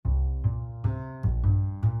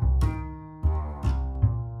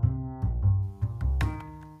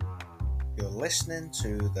listening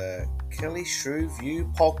to the Killy Shrew View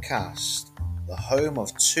podcast, the home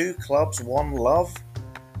of two clubs, one love,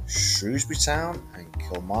 Shrewsbury Town and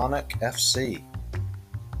Kilmarnock FC.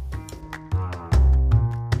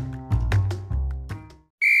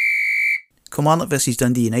 Kilmarnock vs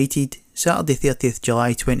Dundee United, Saturday 30th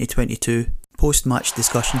July 2022, post-match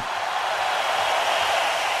discussion.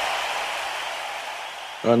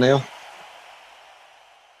 Right, Neil. How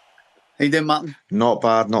you doing, Martin? Not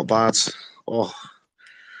bad. Oh,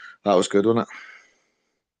 that was good, wasn't it?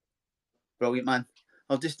 Brilliant, man.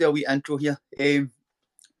 I'll just do a wee intro here.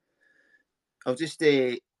 I'll just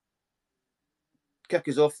kick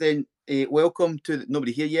us off then. Welcome to,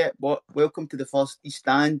 nobody here yet, but welcome to the first East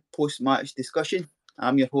Stand post-match discussion.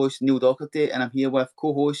 I'm your host, Neil Docherty, and I'm here with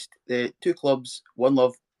co-host, the Two Clubs, One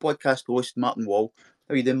Love podcast host, Martin Wall.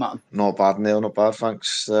 How you doing, Martin? Not bad, Neil. Not bad.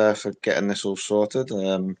 Thanks for getting this all sorted.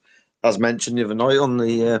 As mentioned the other night on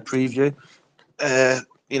the preview,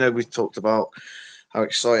 we talked about how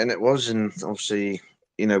exciting it was, and obviously,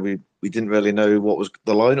 we didn't really know what was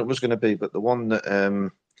the lineup was going to be, but the one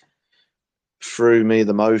that threw me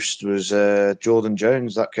the most was Jordan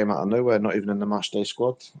Jones. That came out of nowhere, not even in the matchday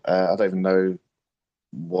squad. I don't even know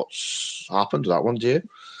what's happened to that one. Do you?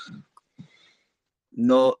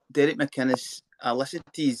 No, Derek McInnes. I listened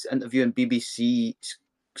to his interview on BBC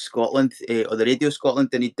Scotland or the Radio Scotland,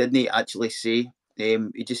 and he didn't actually say.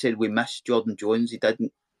 He just said we missed Jordan Jones. He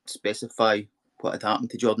didn't specify what had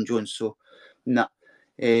happened to Jordan Jones. So, no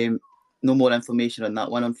more information on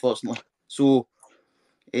that one, unfortunately. So,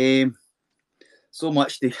 so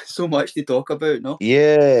much to talk about, no?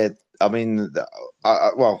 Yeah, I mean,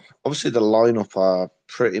 well, obviously the lineup I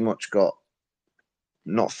pretty much got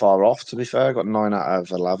not far off. To be fair, I got 9 out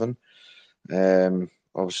of 11.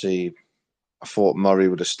 Obviously, I thought Murray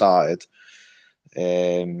would have started,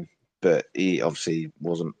 but he obviously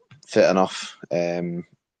wasn't fit enough. And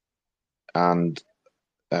then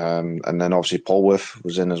obviously Polworth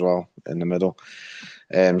was in as well in the middle.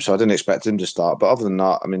 So I didn't expect him to start. But other than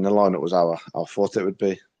that, I mean, the lineup was how I thought it would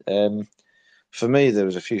be. For me, there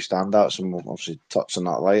was a few standouts, and we'll obviously touch on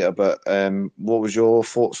that later. But what was your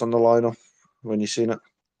thoughts on the lineup when you seen it?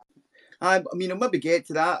 I mean, I'll maybe get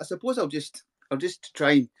to that. I suppose I'll just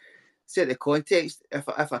try and set the context if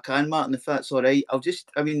I can, Martin, if that's all right.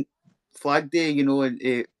 Flag Day,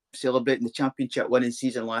 and celebrating the championship winning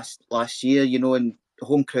season last year, and the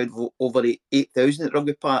home crowd over 8,000 at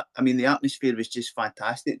Rugby Park. I mean, the atmosphere was just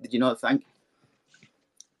fantastic. Did you not think?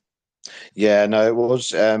 Yeah, no, it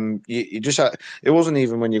was. You just had, it wasn't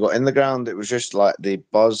even when you got in the ground. It was just like the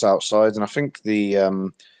buzz outside, and I think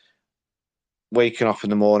the waking up in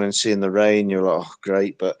the morning, seeing the rain, you're like, oh,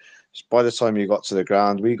 great. But by the time you got to the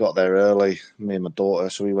ground, we got there early, me and my daughter,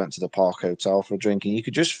 so we went to the Park Hotel for a drink, and you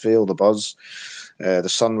could just feel the buzz. The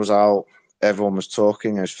sun was out, everyone was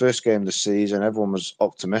talking. It was first game of the season, everyone was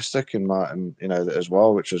optimistic, and as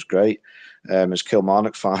well, which was great. As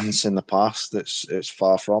Kilmarnock fans in the past, it's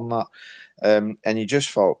far from that. And you just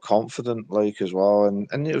felt confident, as well, and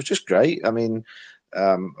it was just great. I mean,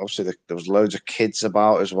 obviously there was loads of kids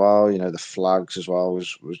about as well. The flags as well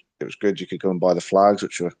was good. You could go and buy the flags,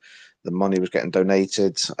 the money was getting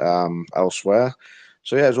donated elsewhere.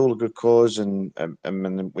 So yeah, it was all a good cause, and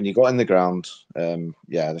when you got in the ground, it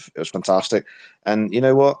was fantastic. And you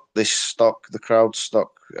know what? The crowd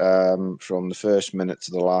stuck from the first minute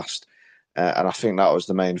to the last, and I think that was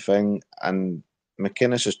the main thing. And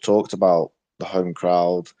McInnes has talked about the home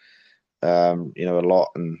crowd, a lot,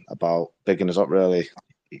 and about bigging us up, really,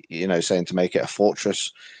 saying to make it a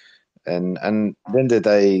fortress. And at the end of the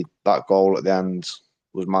day, that goal at the end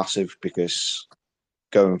was massive, because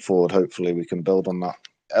going forward, hopefully we can build on that.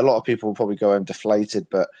 A lot of people will probably go home deflated,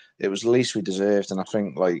 but it was the least we deserved. And I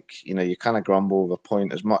think, you kind of grumble with a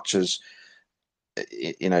point as much as,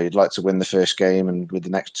 you'd like to win the first game and with the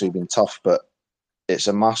next two being tough, but it's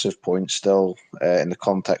a massive point still in the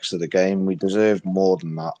context of the game. We deserved more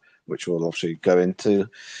than that, which we'll obviously go into.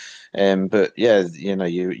 But yeah,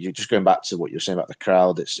 you're just going back to what you're saying about the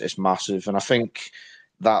crowd. It's massive, and I think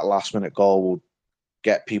that last minute goal will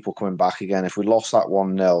get people coming back again. If we lost that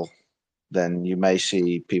 1-0, then you may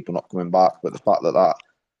see people not coming back. But the fact that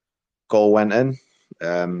goal went in,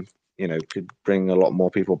 could bring a lot more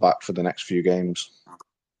people back for the next few games.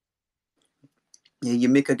 Yeah, you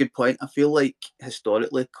make a good point. I feel like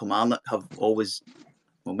historically Kilmarnock have always,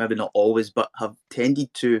 well, maybe not always, but have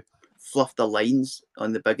tended to fluff the lines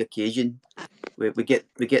on the big occasion. We get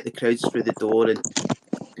the crowds through the door, and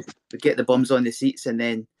we get the bums on the seats, and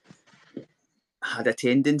then had a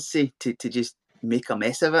tendency to just make a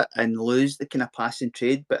mess of it and lose the kind of passing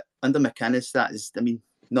trade. But under McInnes, that is,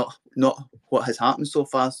 not what has happened so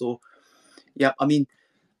far. So Yeah, I mean,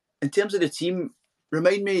 in terms of the team,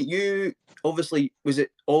 remind me, you obviously, was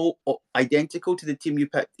it all identical to the team you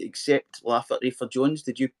picked except Lafferty for Jones?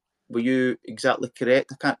 Were you exactly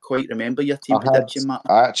correct? I can't quite remember your team prediction, Matt.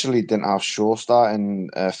 I actually didn't have Shaw starting,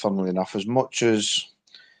 funnily enough, as much as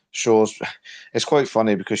Shaw's. It's quite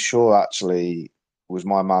funny because Shaw actually was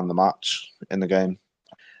my man of the match in the game.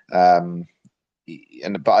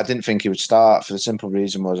 But I didn't think he would start for the simple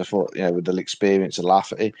reason was I thought, with the experience of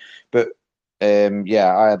Lafferty. But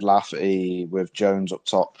I had Lafferty with Jones up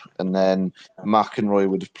top, and then McInroy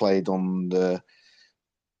would have played on the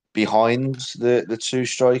behind the two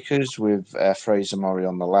strikers with Fraser Murray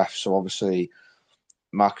on the left. So obviously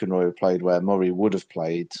McInroy played where Murray would have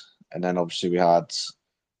played, and then obviously we had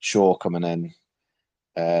Shaw coming in,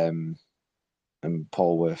 and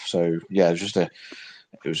Polworth. So yeah, the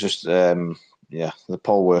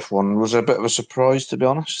Polworth one was a bit of a surprise, to be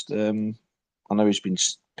honest. I know he's been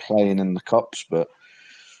playing in the cups, but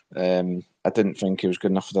I didn't think he was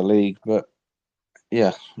good enough for the league. But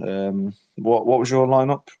yeah, what was your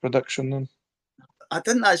lineup prediction then? I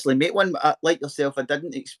didn't actually make one. Like yourself, I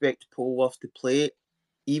didn't expect Polworth to play,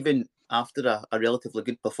 even after a relatively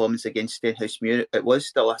good performance against Stenhousemuir. It was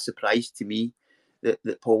still a surprise to me that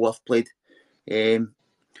Polworth played.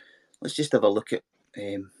 Let's just have a look at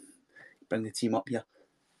bring the team up here.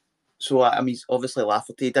 So I mean, obviously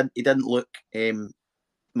Lafferty he didn't look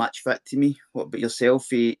match fit to me. What about yourself?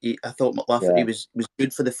 I thought Lafferty was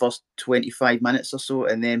good for the first 25 minutes or so,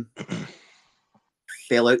 and then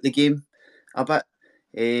fell out the game a bit.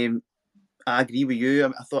 I agree with you.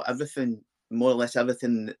 I thought more or less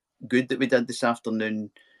everything good that we did this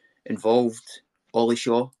afternoon involved Ollie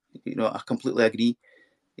Shaw. I completely agree.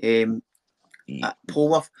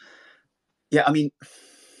 Polworth, yeah, I mean,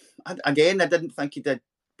 I didn't think he did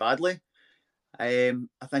badly. I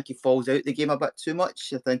think he falls out the game a bit too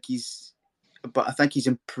much. I think he's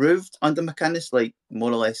improved under McInnes. Like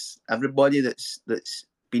more or less everybody that's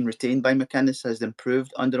been retained by McInnes has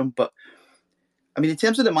improved under him. But I mean, in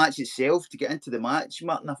terms of the match itself, to get into the match,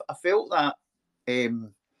 Martin, I felt that.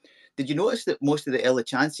 Did you notice that most of the early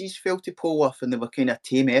chances fell to Polworth and they were kind of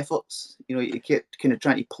tame efforts? You kept kind of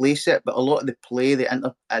trying to place it, but a lot of the play,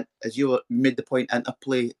 as you made the point,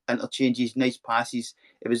 interplay, interchanges, nice passes,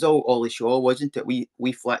 it was all Ollie Shaw, wasn't it? We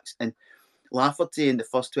flicks, and Lafferty in the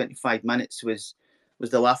first 25 minutes was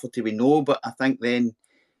the Lafferty we know, but I think then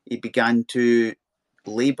he began to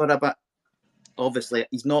labour a bit. Obviously,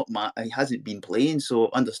 he hasn't been playing, so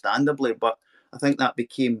understandably, but I think that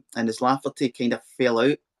became, and as Lafferty kind of fell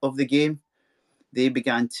out of the game, they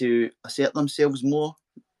began to assert themselves more.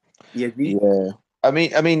 You agree? Yeah. I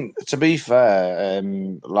mean, to be fair,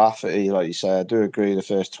 Lafferty, like you say, I do agree the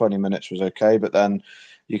first 20 minutes was okay, but then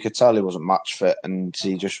you could tell he wasn't match fit and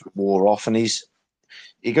he just wore off, and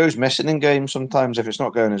he goes missing in games sometimes if it's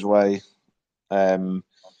not going his way.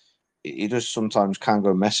 He just sometimes can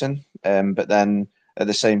go missing. But then at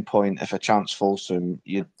the same point, if a chance falls to him,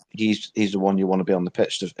 he's the one you want to be on the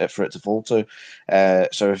pitch for it to fall to.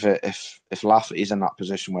 So if Lafferty's in that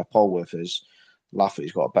position where Polworth is,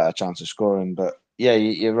 Lafferty's got a better chance of scoring. But yeah,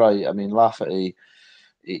 you're right. I mean, Lafferty,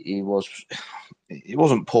 he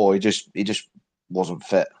wasn't poor. He just wasn't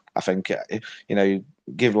fit. I think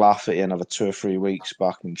give Lafferty another 2 or 3 weeks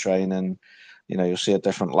back in training. You'll see a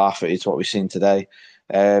different Lafferty to what we've seen today.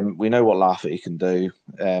 We know what Lafferty can do.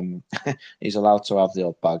 He's allowed to have the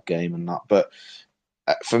odd bad game and that. But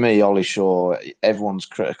for me, Ollie Shaw, everyone's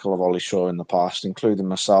critical of Ollie Shaw in the past, including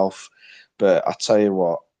myself. But I tell you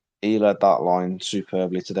what, he led that line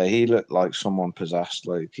superbly today. He looked like someone possessed.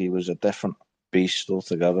 Like he was a different beast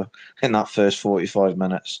altogether in that first 45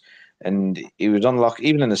 minutes. And he was unlucky,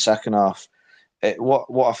 even in the second half. What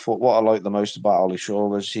I liked the most about Ollie Shaw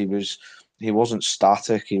was he wasn't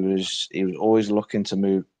static. He was always looking to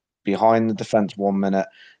move behind the defence 1 minute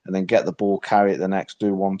and then get the ball, carry it the next,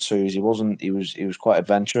 do 1-2s. He was quite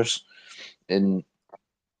adventurous. And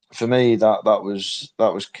for me, that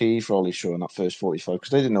was key for Ollie Shaw in that first 45 because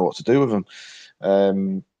they didn't know what to do with him.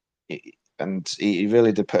 And he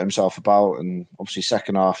really did put himself about. And obviously,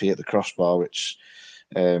 second half he hit the crossbar, which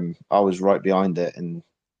I was right behind it, and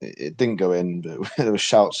it didn't go in, but there were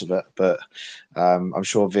shouts of it. But I'm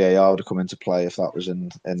sure VAR would have come into play if that was in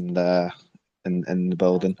the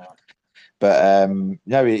building. But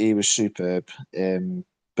he was superb.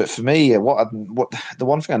 But for me, what the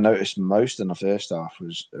one thing I noticed most in the first half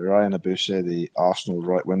was Ryan Abuse, the Arsenal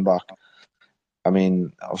right wing back. I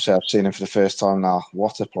mean, obviously I've seen him for the first time now.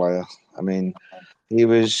 What a player! I mean, he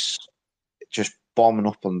was just bombing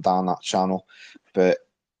up and down that channel. But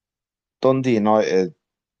Dundee United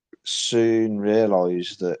soon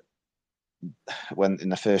realised that when in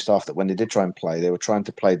the first half that when they did try and play, they were trying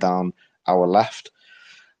to play down our left,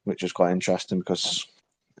 which was quite interesting because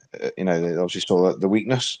they obviously saw the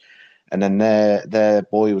weakness. And then their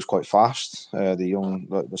boy was quite fast,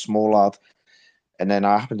 the small lad. And then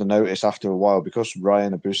I happened to notice after a while, because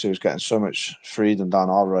Ryan Abuse was getting so much freedom down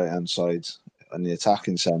our right-hand side in the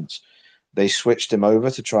attacking sense, they switched him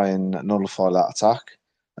over to try and nullify that attack.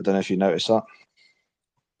 I don't know if you noticed that.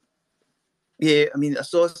 Yeah, I mean,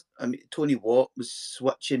 Tony Watt was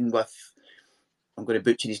switching with, I'm going to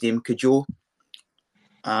butcher his name, Kajo,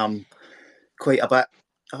 quite a bit.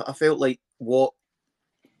 I felt like Watt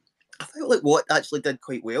actually did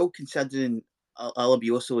quite well, considering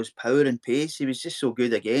Alabioso's power and pace. He was just so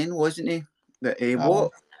good again, wasn't he? But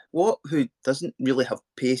Watt, who doesn't really have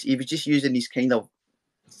pace, he was just using his kind of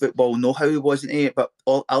football know-how, wasn't he? But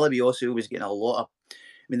Alabioso was getting a lot of. I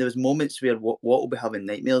mean, there was moments where Watt will be having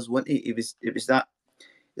nightmares, wasn't he? It was that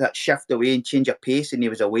shift away and change of pace, and he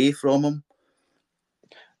was away from him.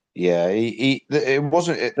 Yeah, it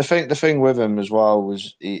wasn't the thing with him as well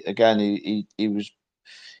was he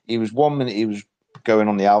was 1 minute he was going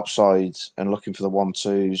on the outside and looking for the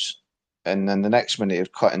 1-2s, and then the next minute he was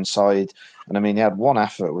cut inside. And I mean, he had one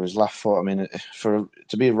effort with his left foot. I mean,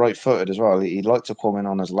 to be right-footed as well, he'd like to come in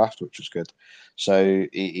on his left, which was good. So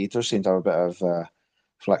he does seem to have a bit of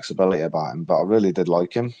flexibility about him, but I really did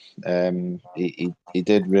like him. He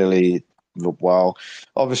did really look well.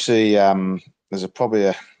 Obviously,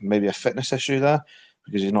 there's maybe a fitness issue there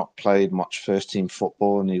because he's not played much first-team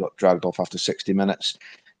football and he got dragged off after 60 minutes.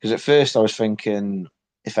 Because at first I was thinking,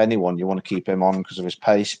 if anyone, you want to keep him on because of his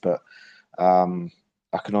pace, but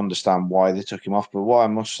I can understand why they took him off. But what I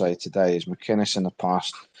must say today is McInnes in the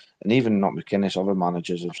past, and even not McInnes, other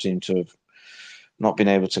managers have seemed to have not been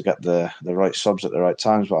able to get the right subs at the right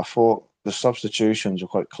times. But I thought the substitutions were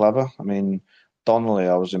quite clever. I mean, Donnelly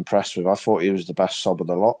I was impressed with. I thought he was the best sub of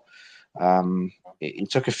the lot. He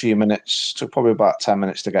took a few minutes, took probably about 10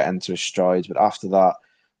 minutes to get into his strides, but after that,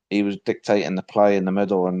 he was dictating the play in the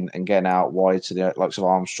middle and getting out wide to the likes of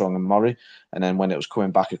Armstrong and Murray. And then when it was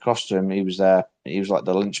coming back across to him, he was there. He was like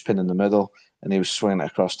the linchpin in the middle, and he was swinging it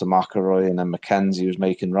across to McElroy, and then McKenzie was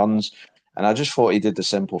making runs. And I just thought he did the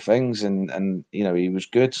simple things, and he was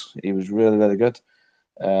good. He was really, really good.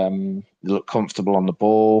 He looked comfortable on the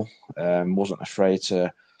ball. Wasn't afraid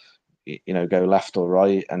to go left or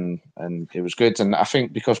right, and it was good. And I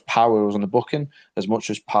think because Power was on the booking, as much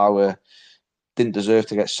as Power didn't deserve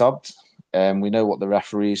to get subbed, we know what the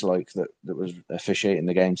referee's like that was officiating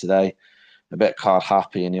the game today. A bit card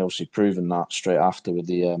happy, and he obviously proven that straight after with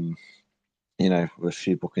the with a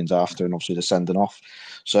few bookings after, and obviously the sending off.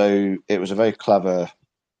 So it was a very clever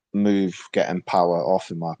move getting Power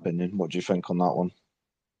off, in my opinion. What do you think on that one?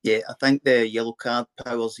 Yeah, I think the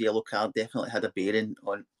Power's yellow card definitely had a bearing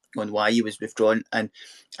on why he was withdrawn. And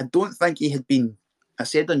I don't think he had been. I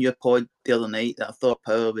said on your pod the other night that I thought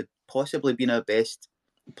Power would possibly been our best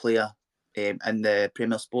player in the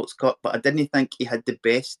Premier Sports Cup, but I didn't think he had the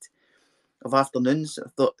best of afternoons. I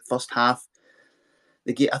thought first half,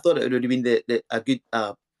 I thought it would have been a good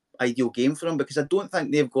ideal game for him, because I don't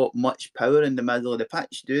think they've got much power in the middle of the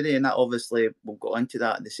pitch, do they? And that obviously, we'll go into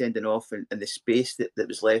that, the sending off and the space that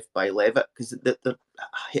was left by Levitt, because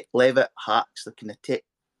Levitt hacks, they're kind of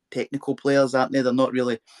technical players, aren't they? They're not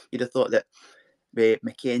really, you'd have thought that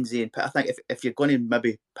McKenzie and I think if you're going to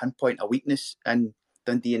maybe pinpoint a weakness in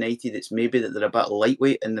Dundee United, it's maybe that they're a bit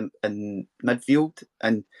lightweight in midfield,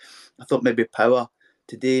 and I thought maybe Power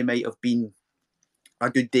today might have been a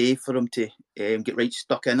good day for him to get right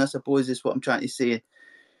stuck in, I suppose, is what I'm trying to say.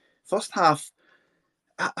 First half,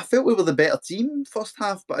 I felt we were the better team first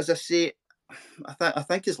half, but as I say, I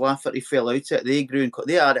think as Lafferty fell out it, they grew and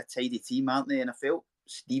they are a tidy team, aren't they? And I felt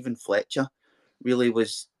Stephen Fletcher really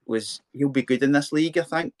was he'll be good in this league, I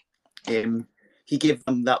think. He gave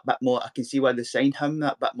them that bit more. I can see why they signed him,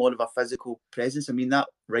 that bit more of a physical presence. I mean, that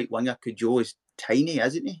right winger Kujo is tiny,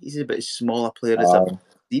 isn't he? He's a bit smaller player as I've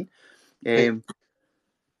seen.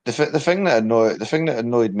 The thing that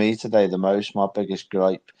annoyed me today the most, my biggest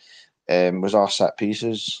gripe, was our set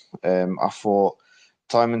pieces. I thought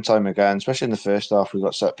time and time again, especially in the first half, we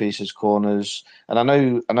got set pieces, corners, and I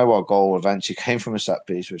know our goal eventually came from a set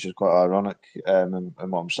piece, which is quite ironic in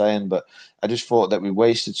what I'm saying. But I just thought that we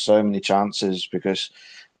wasted so many chances because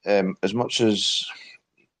as much as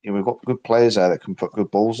we've got good players there that can put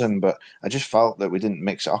good balls in, but I just felt that we didn't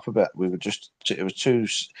mix it up a bit.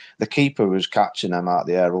 The keeper was catching them out of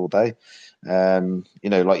the air all day.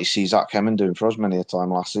 Like you see Zach Hemming doing for us many a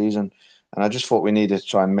time last season. And I just thought we needed to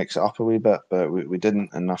try and mix it up a wee bit, but we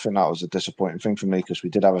didn't. And I think that was a disappointing thing for me because we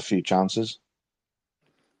did have a few chances.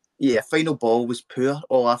 final ball was poor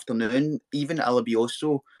all afternoon. Even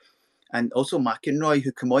Alabioso and also McInroy,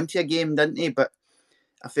 who come onto a game, didn't he? But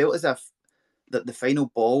I felt as if that the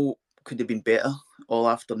final ball could have been better all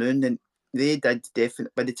afternoon, and they did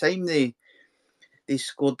definitely. By the time they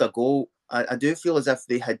scored the goal, I do feel as if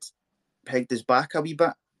they had pegged us back a wee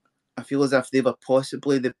bit. I feel as if they were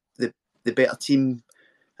possibly the better team,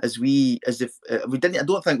 as if we didn't. I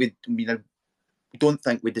don't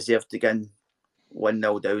think we deserved to get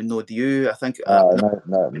 1-0 down. No, do you? I think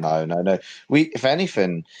No. If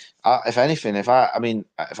anything, if I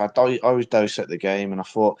always dissect the game, and I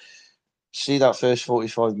thought, see that first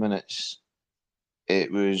 45 minutes,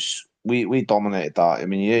 it was we dominated that. I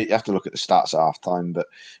mean, you have to look at the stats at half time, but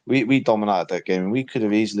we dominated that game, and we could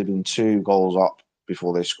have easily been 2 goals up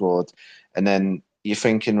before they scored. And then you're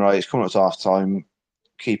thinking, right, it's coming up to half time,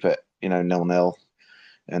 keep it, 0-0,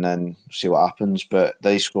 and then see what happens. But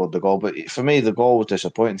they scored the goal. But for me, the goal was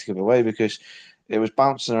disappointing to give away because it was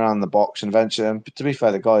bouncing around the box, and eventually, and to be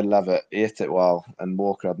fair, the guy Levitt, he hit it well, and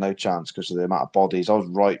Walker had no chance because of the amount of bodies. I was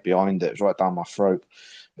right behind it; it was right down my throat.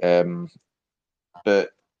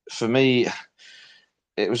 But for me,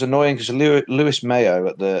 it was annoying because Lewis Mayo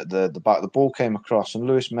at the back, the ball came across, and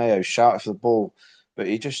Lewis Mayo shouted for the ball, but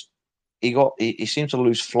he seemed to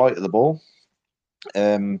lose flight of the ball,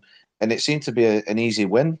 and it seemed to be an easy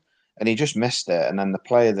win, and he just missed it. And then the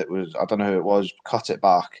player that was, I don't know who it was, cut it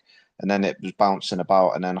back, and then it was bouncing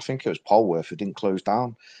about, and then I think it was Polworth who didn't close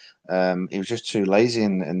down. He was just too lazy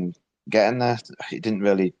in getting there. He didn't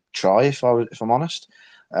really try, if I'm honest.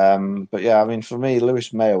 But yeah, I mean, for me,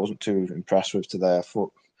 Lewis Mayo wasn't too impressed with today. I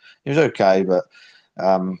thought he was okay, but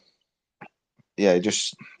yeah,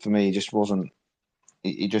 for me, he just wasn't.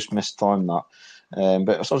 He just missed time that.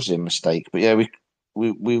 But it was obviously a mistake. But yeah, we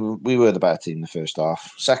were the better team in the first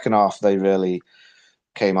half. Second half, they really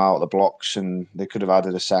came out of the blocks, and they could have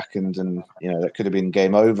added a second, and that could have been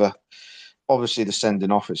game over. Obviously, the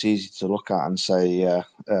sending off, it's easy to look at and say, yeah,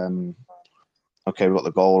 okay, we got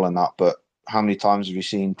the goal and that, but how many times have you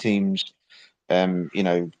seen teams,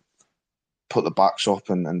 put the backs up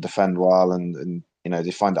and defend well, and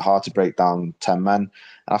they find it hard to break down 10 men. And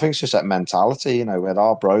I think it's just that mentality. We had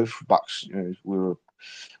our backs. We were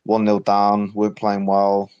 1-0 down. We weren't playing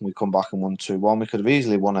well. We come back and won 2-1. We could have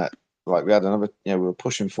easily won it. Like we had another. We were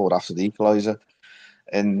pushing forward after the equaliser,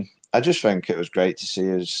 and I just think it was great to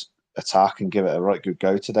see us attack and give it a right good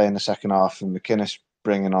go today in the second half. And McInnes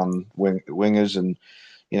bringing on wingers and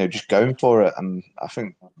just going for it. And I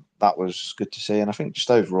think that was good to see. And I think just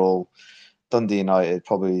overall, Dundee United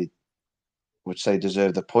probably would say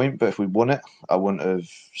deserved the point. But if we won it, I wouldn't have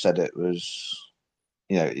said it was.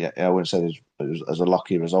 I wouldn't say it was as a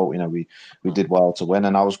lucky result. We did well to win,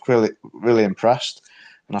 and I was really really impressed.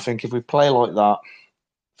 And I think if we play like that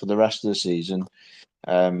for the rest of the season,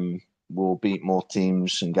 we'll beat more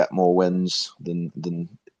teams and get more wins than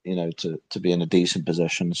to be in a decent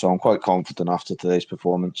position. So I'm quite confident after today's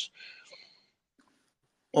performance.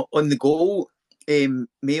 On the goal,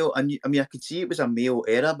 Mayo, I mean, I could see it was a Mayo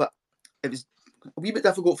error, but it was a wee bit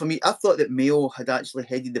difficult for me. I thought that Mayo had actually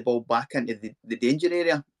headed the ball back into the danger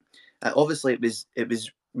area. Obviously, it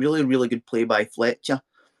was really, really good play by Fletcher.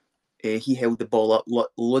 He held the ball up,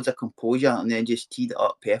 loads of composure, and then just teed it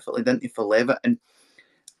up perfectly, didn't he, for Levitt? And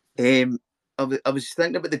I was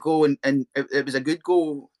thinking about the goal, and it was a good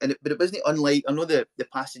goal, but it wasn't unlike. I know the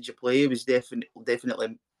passage of play was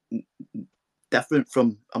definitely different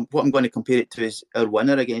from what I'm going to compare it to is our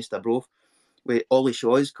winner against Arbroath, with Ollie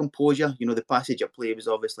Shaw's composure. The passage of play was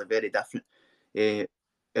obviously very different.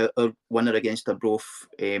 Our winner against Arbroath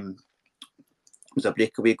was a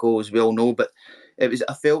breakaway goal, as we all know, but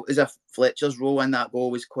I felt as if Fletcher's role in that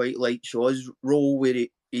goal was quite like Shaw's role, where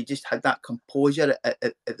he just had that composure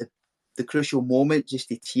at the crucial moment just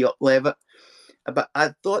to tee up Levitt. But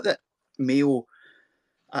I thought that Mayo,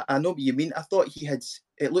 I know what you mean. I thought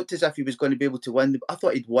it looked as if he was going to be able to win. I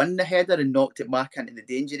thought he'd won the header and knocked it back into the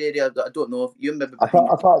danger area. I don't know if you remember. I can't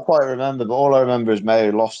quite remember, but all I remember is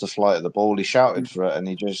Mayo lost the flight of the ball. He shouted for it, and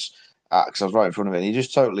he just, because I was right in front of it, and he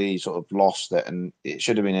just totally sort of lost it, and it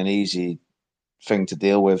should have been an easy thing to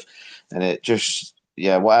deal with, and it just,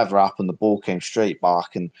 whatever happened, the ball came straight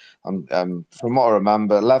back, and from what I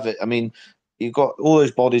remember, Levitt, I mean, you've got all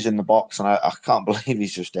those bodies in the box, and I can't believe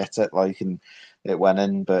he's just hit it, and it went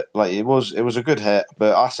in, but it was a good hit.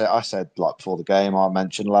 But I said before the game, I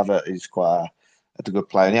mentioned Levitt, he's quite a good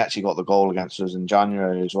player, and he actually got the goal against us in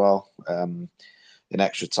January as well, in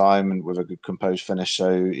extra time and with a good composed finish,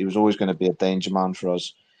 so he was always going to be a danger man for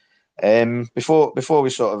us. Before we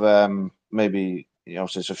sort of maybe, so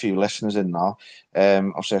there's a few listeners in now.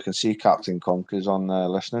 Obviously, I can see Captain Conkers on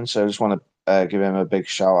listening, so I just want to give him a big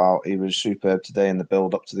shout out. He was superb today in the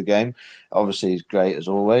build up to the game. Obviously, he's great as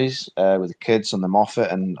always with the kids on the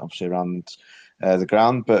Moffat and obviously around the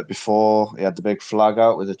ground. But before, he had the big flag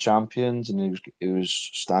out with the champions, and he was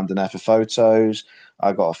standing there for photos.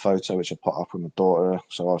 I got a photo which I put up with my daughter,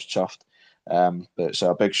 so I was chuffed. But so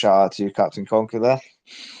a big shout out to you, Captain Conker,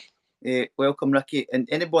 there. Welcome, Ricky, and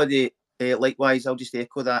anybody. Likewise, I'll just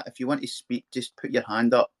echo that. If you want to speak, just put your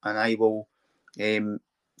hand up, and I will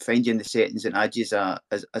find you in the settings and add you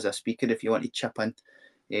as a speaker if you want to chip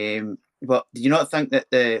in. But do you not think that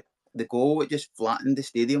the goal, it just flattened the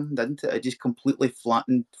stadium, didn't it? It just completely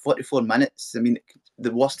flattened 44 minutes. I mean,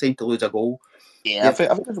 the worst time to lose a goal. Yeah, I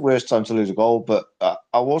think it's the worst time to lose a goal, but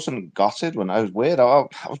I wasn't gutted when I was weird. I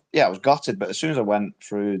was gutted, but as soon as I went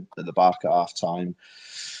through at the back at half time,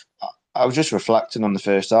 I was just reflecting on the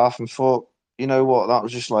first half and thought, you know what, that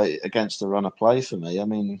was just like against the run of play for me. I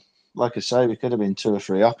mean, like I say, we could have been 2 or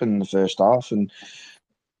 3 up in the first half, and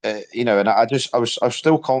and I was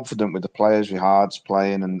still confident with the players we had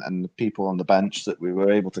playing and the people on the bench that we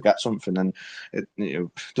were able to get something. And it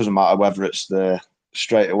doesn't matter whether it's the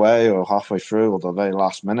straight away or halfway through or the very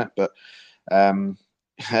last minute. But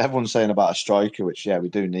everyone's saying about a striker, which we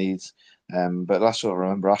do need. But that's what I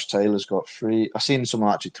remember. Ash Taylor's got 3. I've seen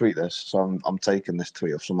someone actually tweet this, so I'm taking this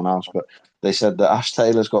tweet of someone else. But they said that Ash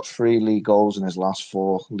Taylor's got 3 league goals in his last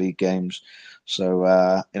 4 league games. So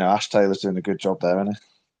Ash Taylor's doing a good job there, isn't he?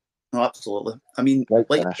 No, absolutely. I mean,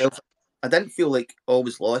 I didn't feel like all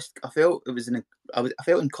was lost. I felt I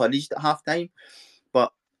felt encouraged at half time,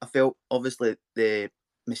 but I felt obviously the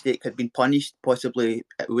mistake had been punished. Possibly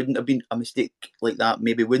it wouldn't have been a mistake like that.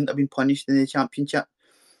 Maybe wouldn't have been punished in the Championship.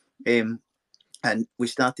 And we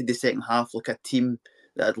started the second half like a team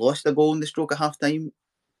that had lost a goal in the stroke of half time.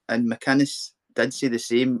 And McInnes did say the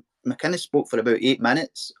same. McInnes spoke for about 8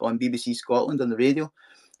 minutes on BBC Scotland on the radio.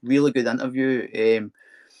 Really good interview.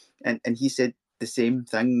 And he said the same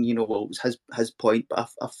thing, well, it was his point, but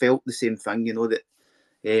I felt the same thing, that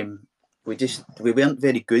we weren't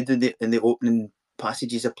very good in the opening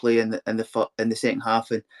passages of play in the second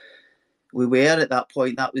half, and we were at that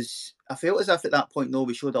point. I felt as if at that point,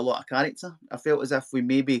 we showed a lot of character. I felt as if we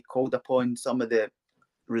maybe called upon some of the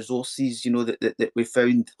resources, that we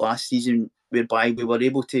found last season, whereby we were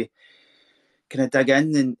able to kind of dig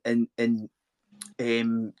in and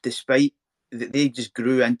despite that they just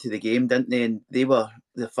grew into the game, didn't they? And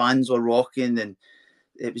the fans were rocking, and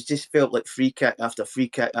it was just felt like free kick after free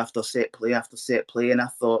kick after set play after set play. And I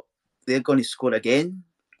thought, they're going to score again.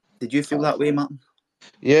 Did you feel that way, Martin?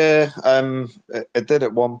 Yeah, it did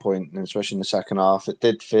at one point, especially in the second half. It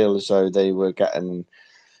did feel as though they were getting,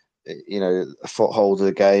 a foothold of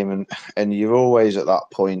the game, and you're always at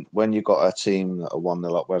that point when you've got a team that are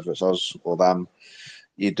 1-0 up, whether it's us or them.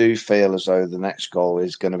 You do feel as though the next goal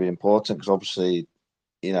is going to be important because obviously,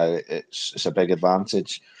 it's a big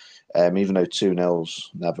advantage. Even though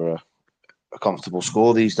 2-0's never a comfortable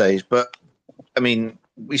score these days, but I mean,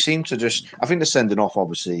 we seem to I think the sending off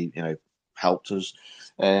obviously, helped us.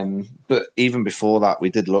 But even before that,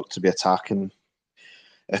 we did look to be attacking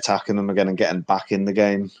them again and getting back in the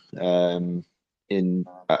game.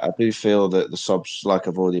 I do feel that the subs, like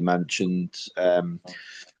I've already mentioned,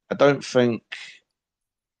 I don't think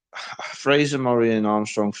Fraser, Murray, and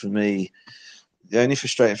Armstrong, for me, the only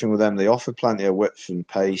frustrating thing with them, they offered plenty of width and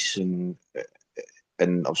pace, and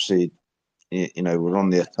obviously, we're on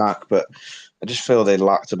the attack, but I just feel they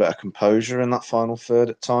lacked a bit of composure in that final third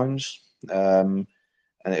at times, and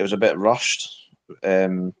it was a bit rushed.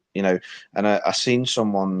 And I seen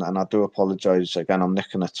someone, and I do apologise again, I'm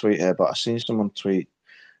nicking a tweet here, but I seen someone tweet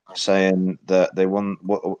saying that they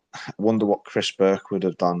wonder what Chris Burke would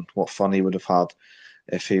have done, what fun he would have had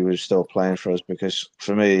if he was still playing for us, because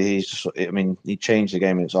for me, he changed the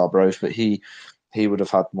game in its Arbroath, but he would have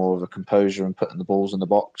had more of a composure and putting the balls in the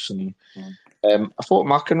box. And I thought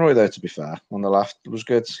McEnroy, though, to be fair, on the left was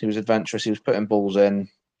good. He was adventurous. He was putting balls in.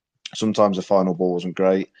 Sometimes the final ball wasn't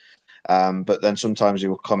great. But then sometimes he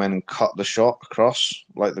would come in and cut the shot across,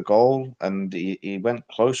 like the goal. And he went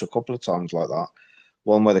close a couple of times like that.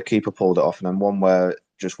 One where the keeper pulled it off, and then one where it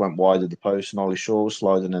just went wide of the post and Ollie Shaw was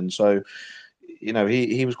sliding in. So,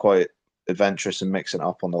 he was quite adventurous and mixing it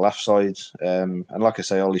up on the left side. And like I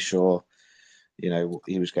say, Ollie Shaw, he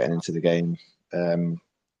was getting into the game.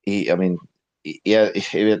 He had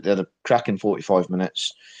a cracking 45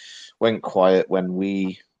 minutes, went quiet when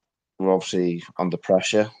we were obviously under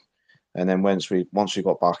pressure. And then once we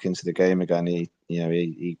got back into the game again, he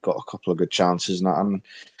got a couple of good chances and that.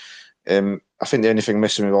 And I think the only thing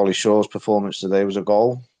missing with Ollie Shaw's performance today was a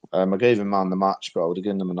goal. I gave him man the match, but I would have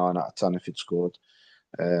given him a 9 out of 10 if he'd scored.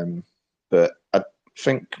 But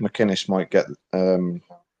think McInnes might get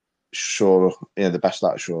Shaw, the best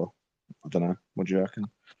out of Shaw. I don't know. What do you reckon?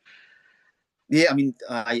 Yeah, I mean,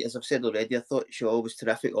 as I've said already, I thought Shaw was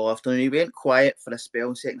terrific all afternoon. He went quiet for a spell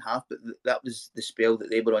in the second half, but that was the spell that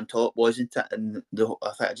they were on top, wasn't it? And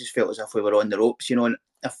I just felt as if we were on the ropes, And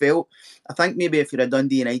I think maybe if you're a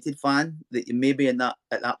Dundee United fan, that you maybe at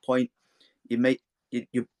that point, you might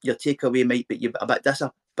your takeaway might be a bit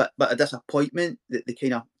a disappointment that they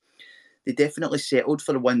definitely settled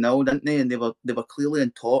for 1-0, didn't they? And they were clearly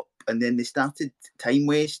on top, and then they started time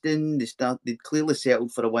wasting. They clearly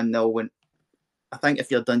settled for a 1-0 when. I think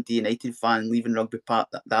if you're a Dundee United fan leaving Rugby Park,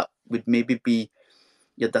 that would maybe be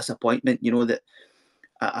your disappointment. That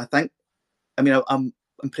I think. I mean, I'm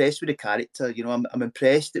impressed with the character. I'm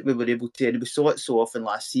impressed that we were able to. And we saw it so often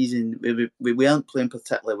last season. We weren't playing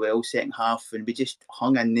particularly well second half, and we just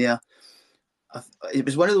hung in there. It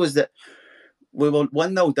was one of those that we were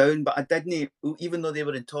 1-0 down, but I didn't. Even though they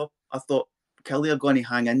were in top, I thought Killie are going to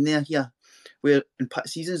hang in there here. Where in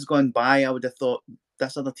seasons gone by, I would have thought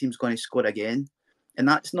this other team's going to score again. And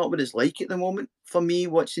that's not what it's like at the moment for me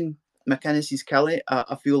watching McInnes' Killie.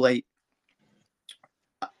 I feel like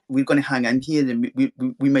we're going to hang in here and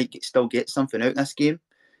we might still get something out of this game.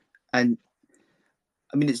 And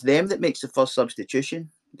I mean, it's them that makes the first substitution.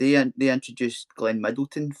 They introduced Glenn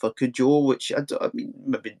Middleton for Cujo, which I mean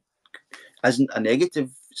maybe isn't a negative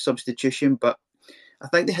substitution, but I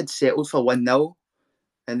think they had settled for 1-0,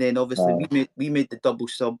 and then obviously we made the double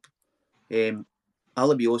sub.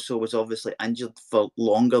 Alabioso was obviously injured for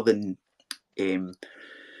longer than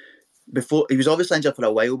before. He was obviously injured for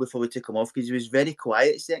a while before we took him off because he was very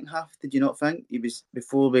quiet second half. Did you not think he was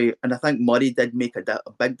and I think Murray did make a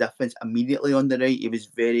big difference immediately on the right. He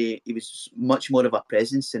was much more of a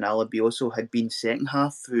presence than Alabioso had been second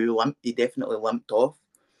half. He definitely limped off.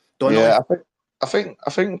 Donnelly, yeah, I think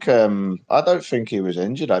I don't think he was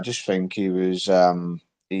injured. I just think he was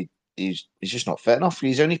he's just not fit enough.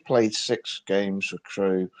 He's only played 6 games for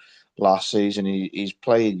Crewe last season. He's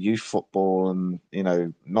played youth football and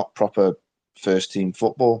not proper first team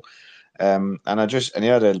football. And he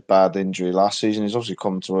had a bad injury last season. He's obviously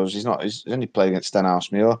come to us. He's only playing at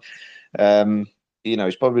Stenhousemuir.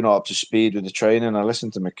 He's probably not up to speed with the training. I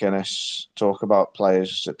listened to McInnes talk about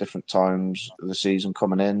players at different times of the season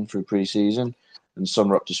coming in through pre-season, and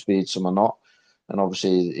some are up to speed, some are not. And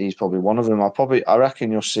obviously, he's probably one of them. I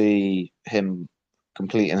reckon you'll see him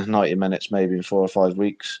completing 90 minutes maybe in 4 or 5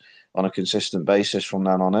 weeks on a consistent basis from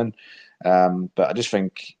then on in. But I just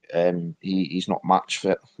think he's not match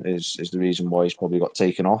fit is the reason why he's probably got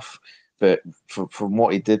taken off. But from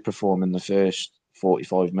what he did perform in the first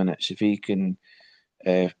 45 minutes, if he can,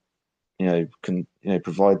 provide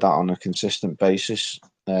that on a consistent basis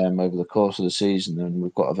over the course of the season, then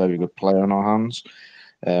we've got a very good player on our hands.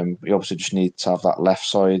 We obviously just need to have that left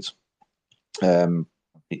side, to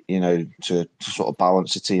sort of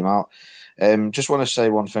balance the team out. Just want to say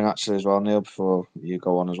one thing actually as well, Neil, before you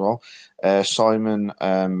go on as well. Simon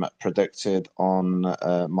predicted on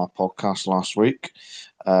my podcast last week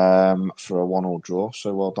for a 1-1 draw.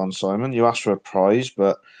 So well done, Simon. You asked for a prize,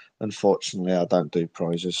 but unfortunately I don't do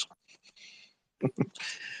prizes.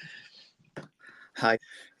 Hi.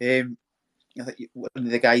 I think one of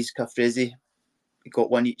the guys, Cafrezi,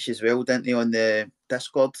 got one each as well, didn't they, on the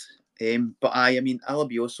Discord? But I mean,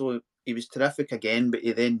 Alabioso, he was terrific again, but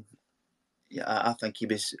he then, I think he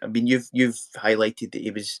was. I mean, you've highlighted that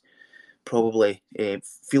he was probably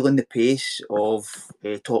feeling the pace of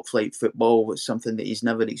top flight football. It's something that he's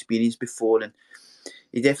never experienced before, and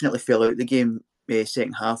he definitely fell out the game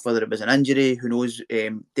second half. Whether it was an injury, who knows?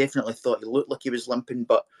 Definitely thought he looked like he was limping,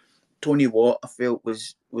 but Tony Watt, I felt,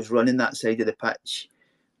 was running that side of the pitch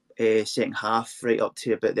second half right up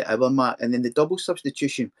to about the hour mark, and then the double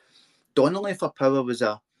substitution. Donnelly for Power was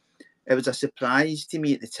a surprise to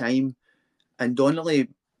me at the time, and Donnelly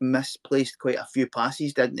misplaced quite a few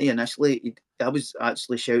passes, didn't he? Initially, I was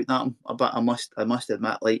actually shouting at him, but I must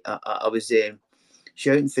admit, like I was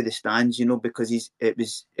shouting for the stands, because it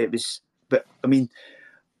was. But I mean,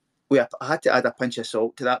 I had to add a pinch of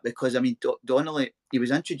salt to that because I mean, Donnelly, he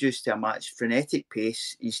was introduced to a match, frenetic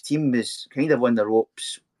pace. His team was kind of on the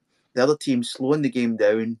ropes. The other team slowing the game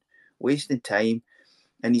down, wasting time,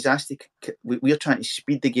 and he's asked to. We're trying to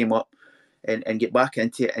speed the game up and get back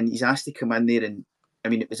into it, and he's asked to come in there, and I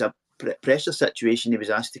mean, it was a pressure situation he was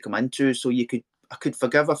asked to come into. So I could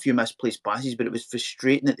forgive a few misplaced passes, but it was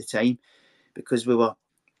frustrating at the time because we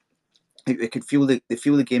could feel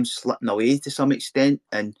the game slipping away to some extent.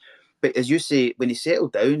 But as you say, when he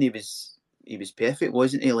settled down, he was perfect,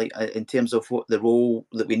 wasn't he? Like in terms of what the role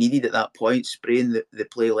that we needed at that point, spraying the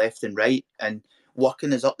play left and right and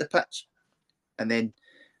working us up the pitch. And then,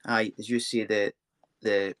 as you say,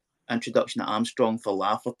 the introduction of Armstrong for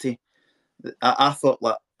Lafferty. I thought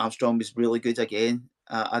that Armstrong was really good again.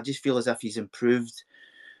 I just feel as if he's improved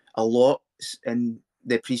a lot in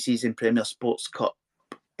the pre-season Premier Sports Cup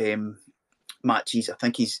matches. I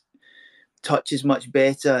think his touch is much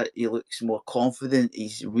better. He looks more confident.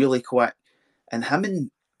 He's really quick. And him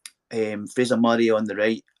and Fraser Murray on the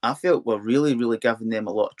right, I felt were really, really giving them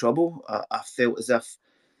a lot of trouble. I felt as if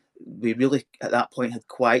we really, at that point, had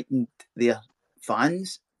quietened their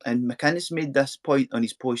fans. And McInnes made this point on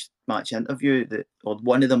his post-match interview, or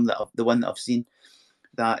one of them, the one that I've seen,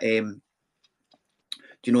 that that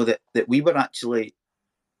we were actually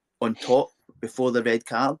on top before the red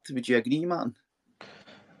card. Would you agree, Martin?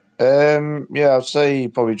 Yeah, I'd say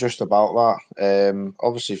probably just about that.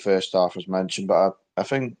 Obviously, first half was mentioned, but I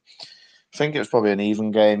think it was probably an even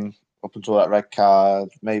game up until that red card,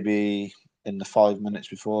 maybe in the 5 minutes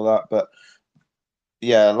before that. But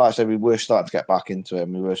yeah, like I said, we were starting to get back into it,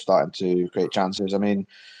 and we were starting to create chances. I mean,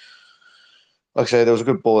 like I said, there was a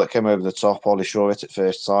good ball that came over the top. Ollie Shaw hit it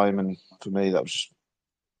first time, and for me, that was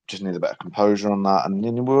just need a bit of composure on that. And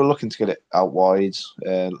we were looking to get it out wide,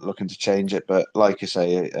 looking to change it. But like you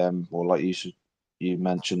say, or like you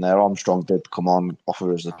mentioned there, Armstrong did come on,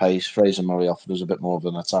 offer us the pace. Fraser Murray offered us a bit more of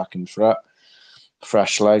an attacking threat,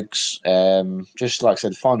 fresh legs. Just like I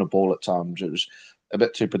said, final ball at times, it was a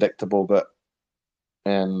bit too predictable. But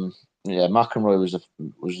yeah, McEnroy was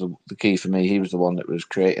the key for me. He was the one that was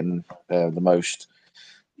creating the most,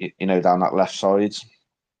 down that left side.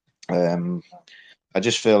 I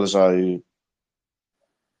just feel as though,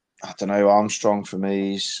 I don't know, Armstrong for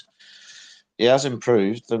me, he has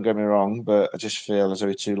improved, don't get me wrong, but I just feel as though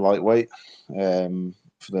he's too lightweight and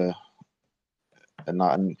he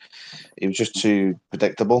was just too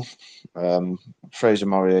predictable. Fraser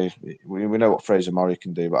Murray, we know what Fraser Murray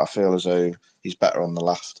can do, but I feel as though he's better on the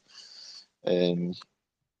left.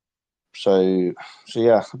 So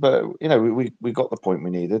yeah, but we got the point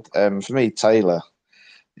we needed. For me, Taylor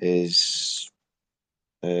is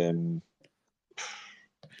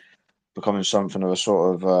becoming something of a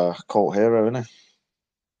sort of cult hero, isn't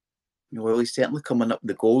he? Well, he's certainly coming up with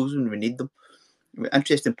the goals when we need them.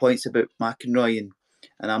 Interesting points about McEnroy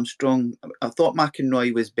and Armstrong. I thought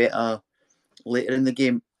McEnroy was better later in the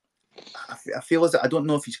game. I feel as I don't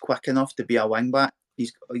know if he's quick enough to be a wing back.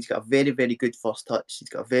 He's got a very, very good first touch. He's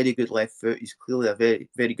got a very good left foot. He's clearly a very,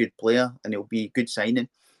 very good player, and he'll be a good signing.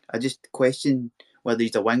 I just question whether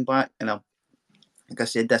he's a wing back, and like I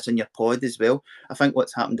said this on your pod as well, I think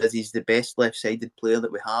what's happened is he's the best left-sided player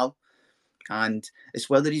that we have, and it's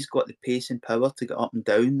whether he's got the pace and power to get up and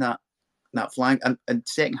down that flank. And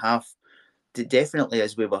second half, definitely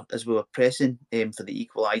as we were pressing for the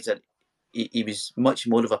equaliser, he was much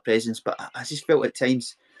more of a presence. But I just felt at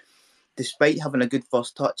times, despite having a good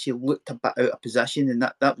first touch, he looked a bit out of position, and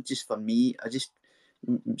that was just for me.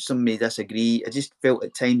 Some may disagree. I just felt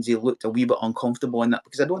at times he looked a wee bit uncomfortable in that,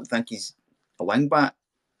 because I don't think he's a wing back.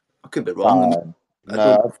 I could be wrong.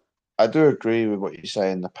 I do agree with what you're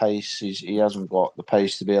saying. The pace, he hasn't got the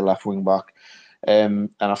pace to be a left wing back, and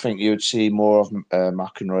I think you would see more of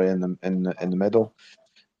McEnroy in the middle.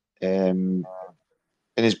 In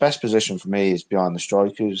his best position for me is behind the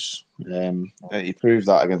strikers. He proved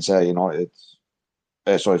that against for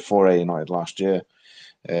Ayr United last year,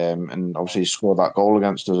 and obviously he scored that goal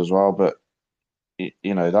against us as well. But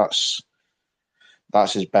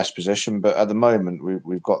that's his best position. But at the moment,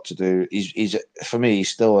 we've got to do. He's for me, he's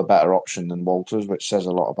still a better option than Walters, which says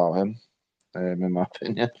a lot about him, in my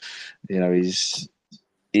opinion. He is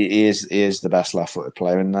the best left-footed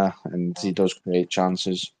player in there, and he does create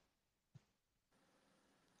chances.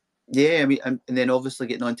 Yeah, I mean, and then obviously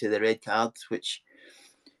getting onto the red cards, which,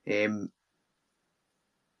 I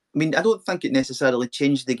mean, I don't think it necessarily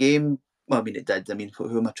changed the game. Well, I mean, it did. I mean,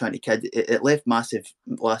 who am I trying to kid? It left massive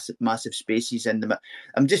spaces in the.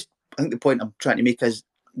 I think the point I'm trying to make is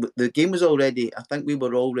the game was already. I think we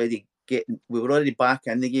were already back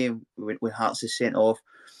in the game when Hearts is sent off.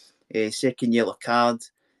 Second yellow card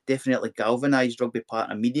definitely galvanised Rugby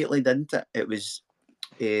Park immediately, didn't it? It was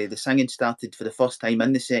the singing started for the first time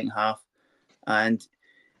in the second half, and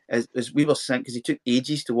as we were singing, because he took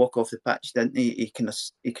ages to walk off the pitch, didn't he? He kind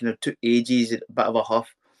of took ages, a bit of a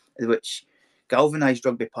huff, which galvanised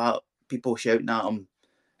Rugby Park. People shouting at him,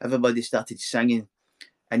 everybody started singing,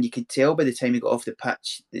 and you could tell by the time he got off the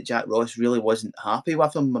pitch that Jack Ross really wasn't happy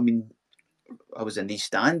with him. I mean, I was in his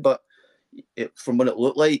stand, but from what it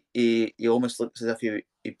looked like, he almost looked as if he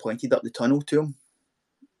pointed up the tunnel to him.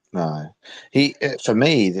 No, for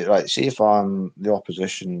me, like, see if I'm the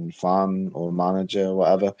opposition fan or manager or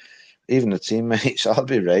whatever, even the teammates, I'd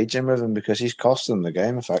be raging with him because he's cost them the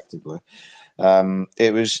game effectively.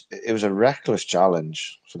 It was a reckless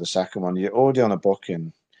challenge for the second one. You're already on a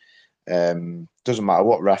booking. Doesn't matter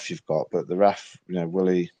what ref you've got, but the ref,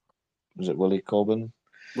 Willie Corbin?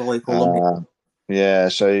 Willie Corbin. Yeah,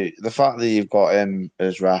 so the fact that you've got him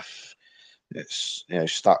as ref, it's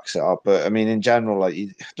stacks it up. But I mean, in general, like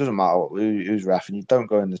it doesn't matter who's ref, and you don't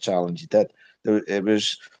go in the challenge. You did.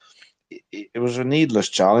 It was a needless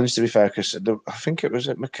challenge, to be fair, because I think it was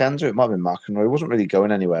at McKenzie, it might have been McEnroe. He wasn't really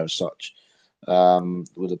going anywhere as such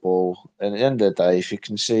with the ball. And at the end of the day, if you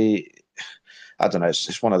can see, I don't know,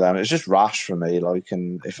 it's one of them. It's just rash for me. Like,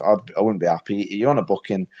 and if I wouldn't be happy. You're on a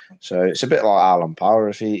booking, so it's a bit like Alan Power.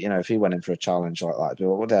 If he went in for a challenge like that, I'd be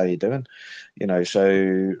like, what the hell are you doing?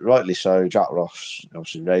 So rightly so. Jack Ross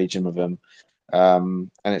obviously raging with him, and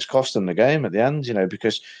it's cost them the game at the end.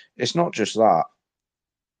 Because it's not just that.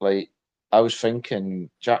 Like, I was thinking,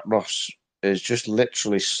 Jack Ross is just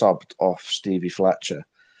literally subbed off Stevie Fletcher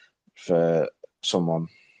for someone.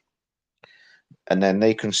 And then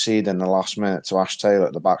they concede in the last minute to Ash Taylor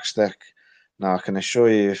at the back stick. Now, I can assure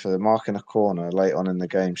you, if they're marking a corner late on in the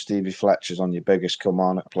game, Stevie Fletcher's on your biggest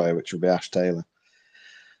Kilmarnock player, which would be Ash Taylor.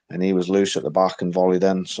 And he was loose at the back and volleyed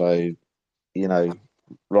in. So,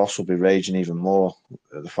 Ross will be raging even more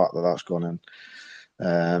at the fact that that's gone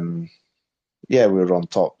in. Yeah, we were on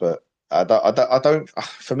top, but I don't.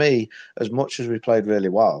 For me, as much as we played really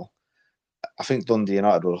well, I think Dundee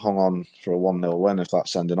United would have hung on for a 1-0 win if that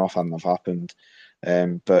sending off hadn't have happened.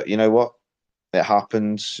 But you know what? It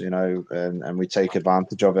happens, and we take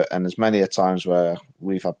advantage of it. And there's many a times where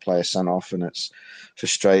we've had players sent off and it's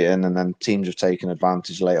frustrating, and then teams have taken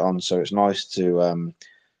advantage late on. So it's nice to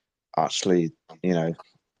actually,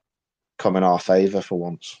 come in our favour for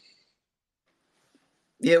once.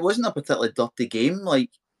 Yeah, it wasn't a particularly dirty game,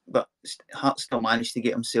 but Hart still managed to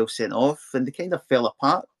get himself sent off, and they kind of fell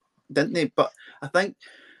apart, didn't they? But I think,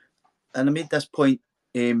 and I made this point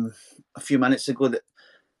a few minutes ago, that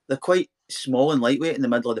they're quite small and lightweight in the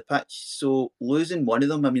middle of the pitch. So losing one of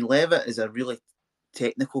them, I mean, Levitt is a really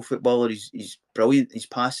technical footballer. He's brilliant. His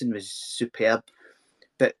passing was superb.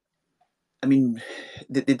 But I mean,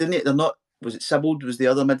 they didn't. They're not. Was it Sibbald was the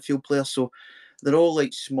other midfield player? So they're all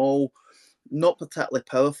like small, not particularly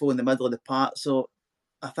powerful in the middle of the park. So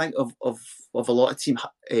I think of a lot of teams,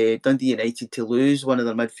 Dundee United, to lose one of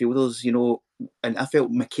their midfielders, and I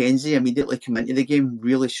felt McKenzie immediately came into the game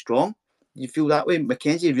really strong. You feel that way?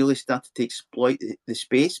 McKenzie really started to exploit the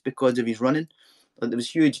space because of his running. There was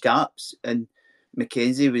huge gaps, and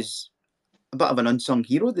McKenzie was a bit of an unsung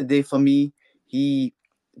hero today for me. He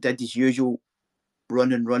did his usual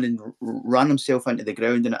running, ran himself into the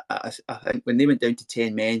ground, and I think when they went down to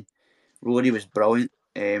 10 men, Rory was brilliant.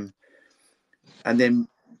 And then,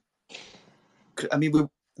 I mean,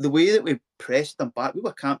 the way that we pressed them back, we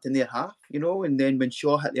were camped in their half, and then when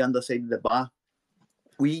Shaw hit the underside of the bar,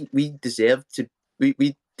 we deserved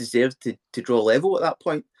to draw level at that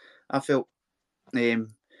point, I felt. And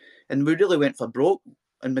we really went for broke.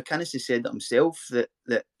 And McInnes has said it himself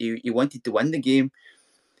that he wanted to win the game.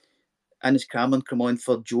 Innes Cameron come on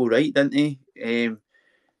for Joe Wright, didn't he?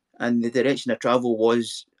 And the direction of travel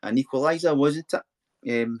was an equaliser, wasn't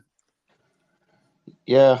it?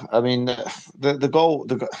 Yeah, I mean the goal.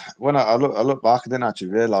 When I look back, I didn't actually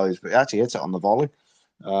realise, but he actually hit it on the volley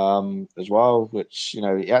as well. Which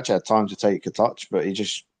he actually had time to take a touch, but he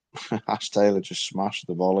just Ash Taylor just smashed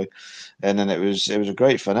the volley, and then it was a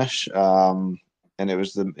great finish. And it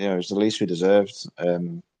was the least we deserved.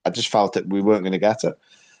 I just felt that we weren't going to get it.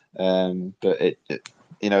 But it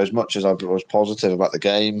as much as I was positive about the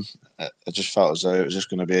game, I just felt as though it was just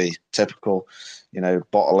going to be typical,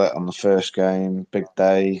 bottle it on the first game, big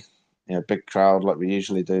day, big crowd like we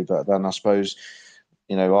usually do. But then I suppose,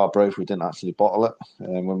 Arbroath, we didn't actually bottle it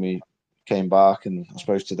when we came back, and I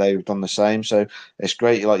suppose today we've done the same. So it's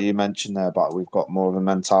great, like you mentioned there, but we've got more of a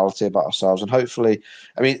mentality about ourselves, and hopefully,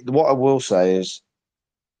 I mean, what I will say is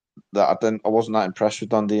that I wasn't that impressed with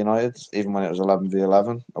Dundee United, even when it was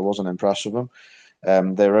 11v11. I wasn't impressed with them.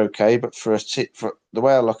 They were okay, but for the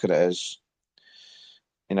way I look at it is,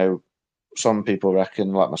 some people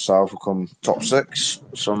reckon, like myself, will come top 6.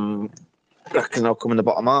 Some reckon they'll come in the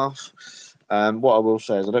bottom half. What I will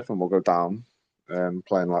say is I don't think we'll go down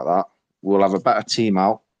playing like that. We'll have a better team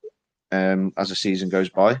out as the season goes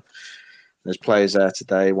by. There's players there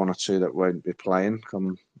today, 1 or 2 that won't be playing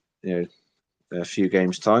come a few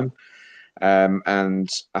games time. And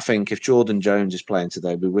I think if Jordan Jones is playing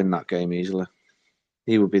today, we win that game easily.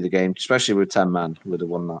 He would be the game, especially with 10 men, would have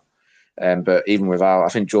won that. But even without, I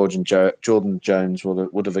think Jordan Jones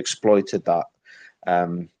would have exploited that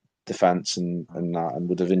defence and that, and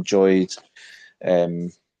would have enjoyed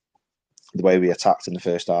the way we attacked in the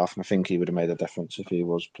first half. And I think he would have made a difference if he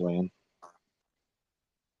was playing.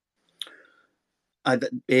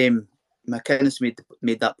 McInnes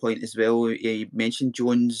made that point as well. He mentioned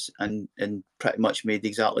Jones and pretty much made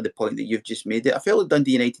exactly the point that you've just made. I feel like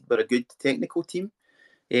Dundee United were a good technical team.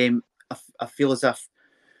 I feel as if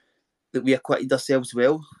that we acquitted ourselves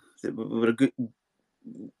well. That we were a good,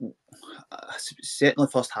 certainly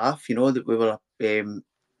first half. You know that we were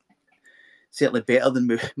certainly better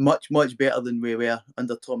than much better than we were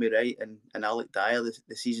under Tommy Wright and Alec Dyer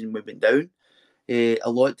the season we went down. A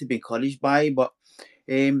lot to be encouraged by, but.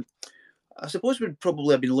 I suppose we'd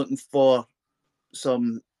probably have been looking for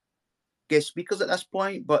some guest speakers at this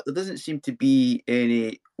point, but there doesn't seem to be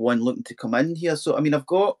anyone looking to come in here. So I mean, I've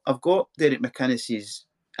got Derek McInnes's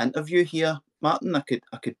interview here, Martin. I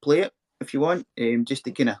could play it if you want, just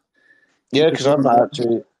to kind of. Yeah, because I've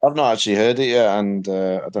not actually heard it yet, and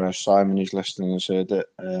I don't know if Simon who's listening has heard it.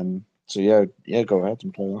 So yeah, go ahead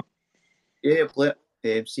and play that. Yeah, play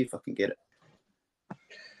it. See if I can get it.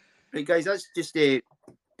 Right, guys, that's just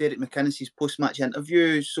Derek McInnes's post-match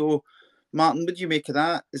interview. So, Martin, what do you make of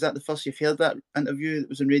that? Is that the first you've heard that interview that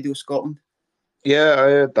was on Radio Scotland? Yeah, I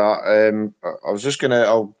heard that. I was just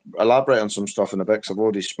I'll elaborate on some stuff in a bit because I've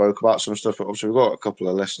already spoke about some stuff. But obviously, we've got a couple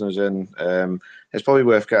of listeners in. It's probably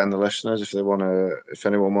worth getting the listeners if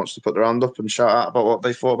anyone wants to put their hand up and shout out about what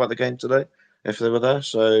they thought about the game today, if they were there.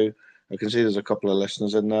 So I can see there's a couple of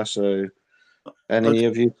listeners in there. So any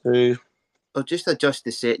of you two? I'll just adjust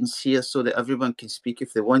the settings here so that everyone can speak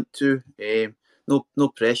if they want to. No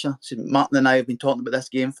pressure. So Martin and I have been talking about this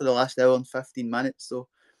game for the last hour and 15 minutes. So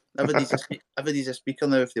everybody's a speaker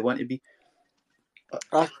now if they want to be.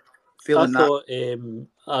 I thought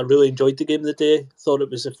I really enjoyed the game of the day. Thought it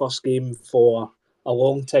was the first game for a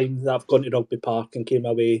long time that I've gone to Rugby Park and came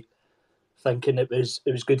away thinking it was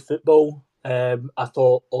good football. I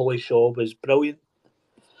thought Ollie Shaw was brilliant.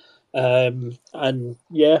 And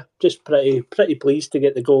yeah, just pretty pleased to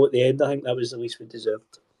get the goal at the end. I think that was the least we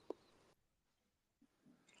deserved.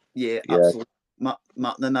 Yeah. Absolutely.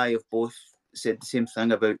 Martin and I have both said the same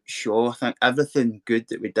thing about Shaw. I think everything good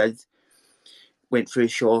that we did went through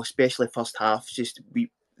Shaw, especially first half. Just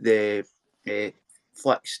the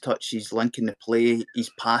flicks, touches, linking the play,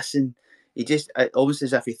 his passing. He just almost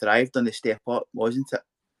as if he thrived on the step up, wasn't it?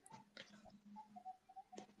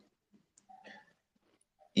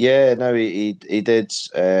 Yeah, no, he did.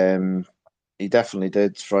 He definitely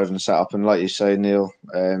did thrive in the setup, and like you say, Neil,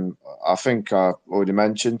 I think I already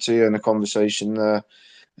mentioned to you in a conversation there.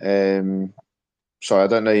 Sorry, I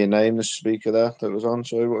don't know your name. The speaker there that was on.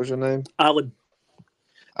 Sorry, what was your name? Alan.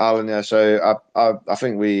 Yeah. So I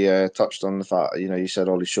think we touched on the fact you said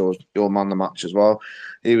Ollie Shaw's your man of the match as well.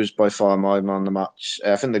 He was by far my man of the match.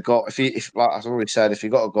 I think if like I've already said, if he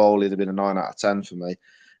got a goal, he'd have been a 9 out of 10 for me.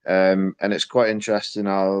 And it's quite interesting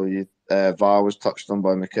how VAR was touched on by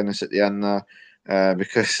McInnes at the end there,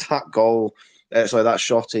 because that goal, that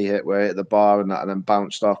shot he hit where it hit the bar and then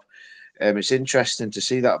bounced up. It's interesting to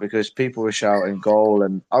see that because people were shouting goal,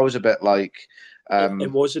 and I was a bit like,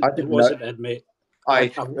 it wasn't mate.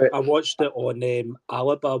 I watched it on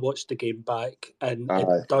Alaba. I watched the game back, and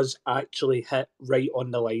it does actually hit right on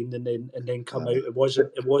the line and then come out. It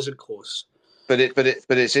wasn't close. But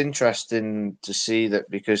it's interesting to see that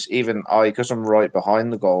because because I'm right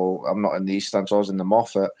behind the goal, I'm not in the East Stand, so I was in the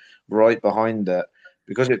Moffat, right behind it.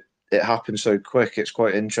 Because it happened so quick, it's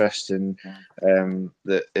quite interesting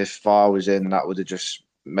that if VAR was in, that would have just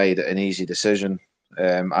made it an easy decision.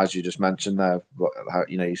 As you just mentioned there,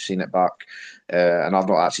 you've seen it back, and I've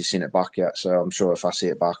not actually seen it back yet. So I'm sure if I see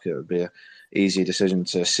it back, it would be an easy decision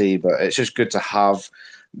to see. But it's just good to have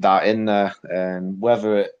that in there, and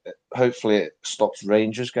hopefully it stops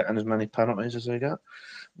Rangers getting as many penalties as they get.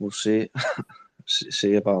 We'll see.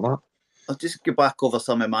 See about that. I'll just go back over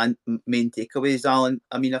some of my main takeaways, Alan.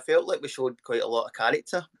 I mean, I felt like we showed quite a lot of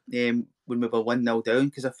character when we were 1-0 down,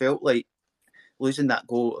 because I felt like losing that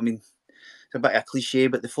goal. I mean, it's a bit of a cliche,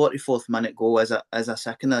 but the 44th minute goal as a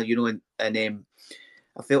sickener, and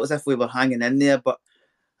I felt as if we were hanging in there. But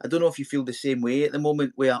I don't know if you feel the same way at the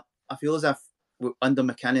moment, where I feel as if under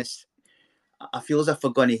McInnes, I feel as if we're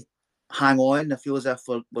going to hang on. I feel as if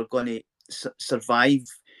we're going to survive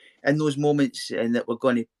in those moments, and that we're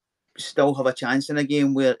going to still have a chance in a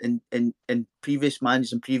game. Where in previous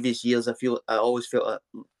matches and previous years, I always felt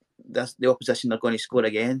that the opposition are going to score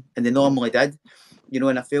again, and they normally did.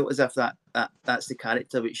 And I felt as if that's the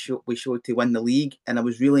character we showed to win the league, and I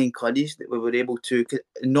was really encouraged that we were able to.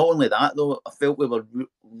 Not only that, though, I felt we were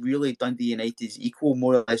really Dundee United's equal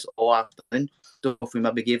more or less all afternoon. So if we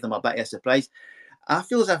maybe gave them a bit of a surprise, I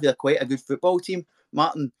feel as if they're quite a good football team.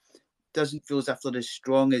 Martin doesn't feel as if they're as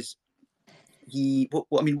strong as he.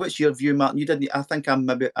 I mean, what's your view, Martin? You didn't. I think I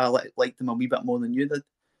liked them a wee bit more than you did.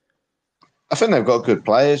 I think they've got good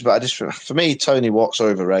players, but for me, Tony Watt's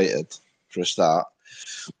overrated for a start.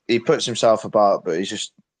 He puts himself about, but he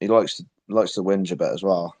likes to whinge a bit as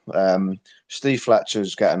well. Steve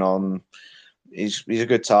Fletcher's getting on. He's a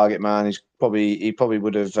good target man. He probably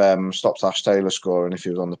would have stopped Ash Taylor scoring if he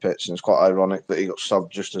was on the pitch, and it's quite ironic that he got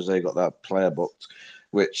subbed just as they got that player booked,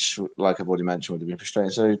 which, like I've already mentioned, would have been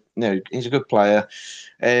frustrating. So, he's a good player.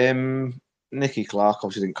 Nicky Clark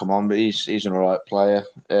obviously didn't come on, but he's an alright player.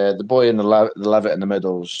 The boy in the Levitt in the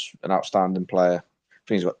middle's an outstanding player. I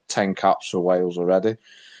think he's got 10 caps for Wales already.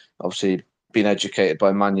 Obviously, been educated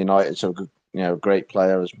by Man United, so great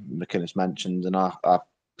player, as McInnes mentioned, and I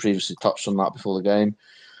previously touched on that before the game.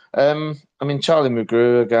 I mean, Charlie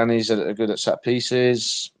McGrew, again, he's good at set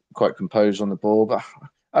pieces, quite composed on the ball, but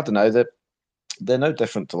I don't know, they're no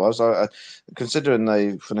different to us. Considering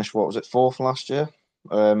they finished, what was it, 4th last year?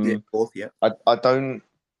 Fourth, yeah.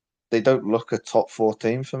 They don't look a top 4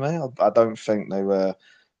 team for me. I don't think they were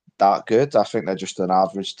that good. I think they're just an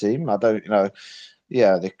average team. I don't,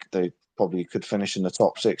 they probably could finish in the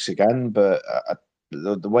top 6 again, but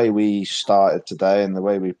the way we started today and the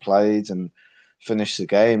way we played and finished the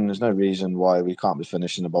game, there's no reason why we can't be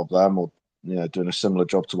finishing above them or doing a similar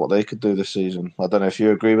job to what they could do this season. I don't know if you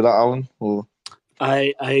agree with that, Alan. Or...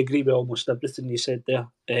 I agree with almost everything you said there.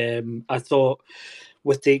 I thought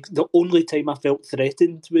the only time I felt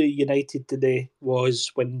threatened with United today was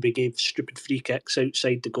when we gave stupid free kicks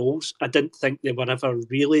outside the goals. I didn't think they were ever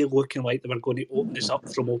really looking like they were going to open us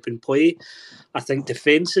up from open play. I think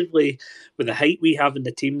defensively, with the height we have in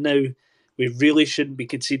the team now, we really shouldn't be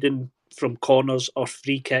conceding from corners or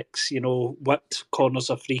free kicks, whipped corners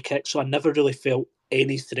or free kicks. So I never really felt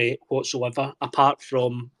any threat whatsoever, apart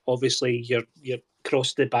from obviously your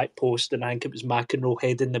cross the back post, and I think it was McEnroe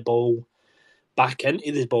heading the ball back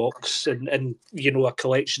into the box, and a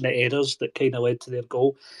collection of errors that kind of led to their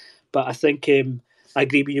goal. But I think I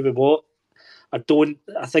agree with you with what I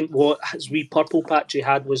think what his wee purple patch he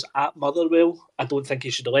had was at Motherwell. I don't think he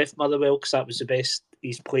should have left Motherwell because that was the best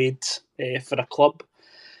he's played for a club.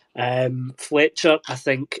 Fletcher, I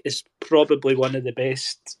think, is probably one of the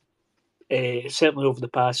best, certainly over the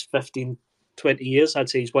past 15, 20 years. I'd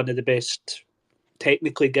say he's one of the best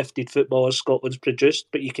technically gifted footballers Scotland's produced,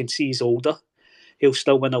 but you can see he's older. He'll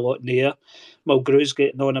still win a lot in the air. Mulgrew's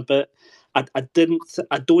getting on a bit. I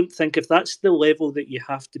don't think if that's the level that you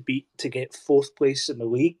have to beat to get 4th place in the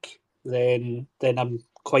league, then I'm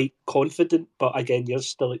quite confident. But again, you're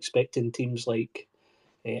still expecting teams like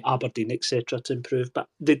Aberdeen, etc., to improve. But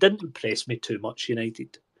they didn't impress me too much,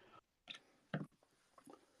 United.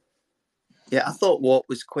 Yeah, I thought Watt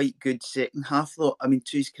was quite good second half, though. I mean,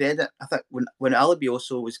 to his credit, I think when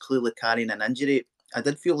Alabioso was clearly carrying an injury, I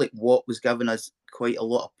did feel like Watt was giving us quite a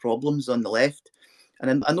lot of problems on the left.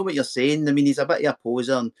 And I know what you're saying. I mean, he's a bit of a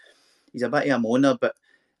poser and he's a bit of a moaner, but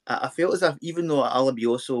I felt as if even though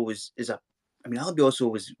Alabioso was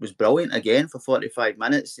brilliant again for 45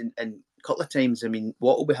 minutes and a couple of times, I mean,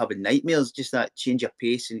 Watt will be having nightmares, just that change of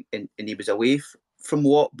pace and he was away from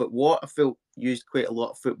Watt. But Watt, I felt, used quite a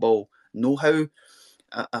lot of football know-how.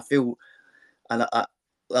 I feel, and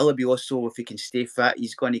Alabioso, if he can stay fit,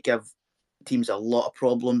 he's going to give teams a lot of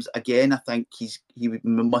problems. Again, I think he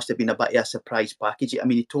must have been a bit of a surprise package. I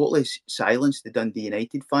mean, he totally silenced the Dundee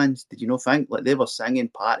United fans. Did you not think? Like, they were singing,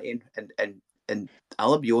 partying, and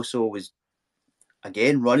Alabioso was,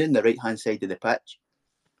 again, running the right-hand side of the pitch.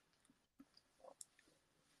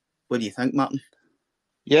 What do you think, Martin?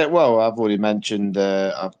 Yeah, well, I've already mentioned,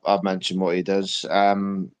 I've mentioned what he does. I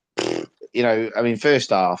mean, first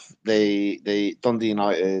half, the Dundee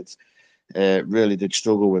United really did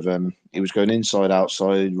struggle with him. He was going inside,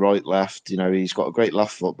 outside, right, left. He's got a great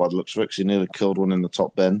left foot by the looks of it, 'cause he nearly killed one in the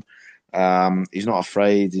top bin. He's not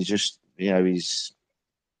afraid. He's just, he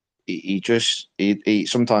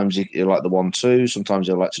sometimes he'll like the 1-2. Sometimes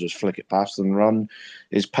he'll like to just flick it past and run.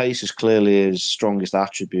 His pace is clearly his strongest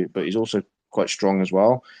attribute, but he's also quite strong as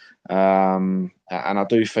well. And I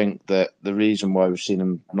do think that the reason why we've seen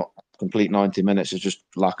him not complete 90 minutes is just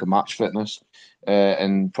lack of match fitness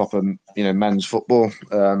and proper, men's football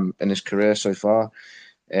in his career so far.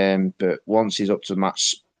 But once he's up to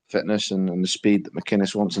match fitness and the speed that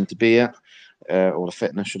McInnes wants him to be at, or the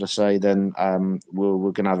fitness, should I say, then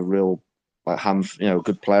we're going to have a real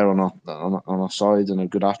good player on our side and a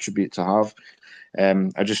good attribute to have.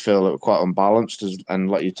 I just feel that we're quite unbalanced, and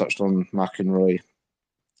like you touched on, McEnroe,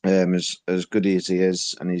 as good as he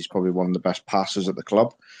is, and he's probably one of the best passers at the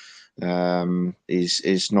club.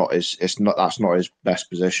 Is not his. That's not his best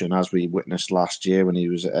position, as we witnessed last year when he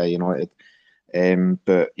was at United.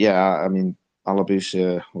 But yeah, I mean,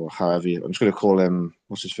 Alabusa, or however I'm just going to call him.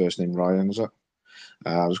 What's his first name? Ryan, is it?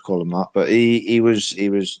 I'll just call him that. But he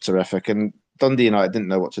was terrific, and Dundee United didn't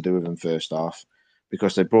know what to do with him first half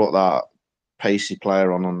because they brought that pacey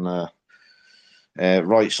player on the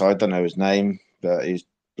right side. I don't know his name, but he's a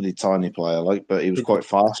pretty tiny player, but he was quite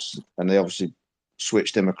fast, and they obviously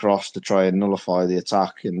switched him across to try and nullify the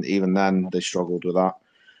attack, and even then they struggled with that.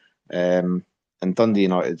 And Dundee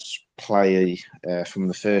United's play from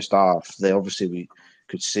the first half, we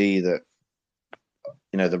could see that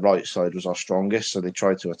the right side was our strongest, so they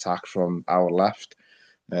tried to attack from our left.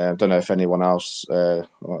 I don't know if anyone else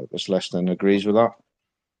that's listening agrees with that.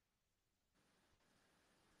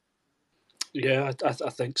 Yeah, I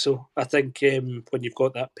think so. I think when you've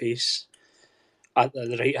got that pace at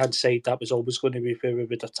the right-hand side, that was always going to be where we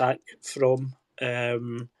would attack from.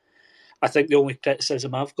 I think the only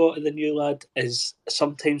criticism I've got of the new lad is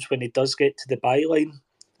sometimes when he does get to the byline,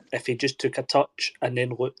 if he just took a touch and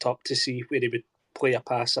then looked up to see where he would play a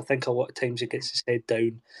pass, I think a lot of times he gets his head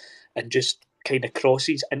down and just kind of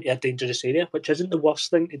crosses into a dangerous area, which isn't the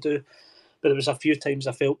worst thing to do. But there was a few times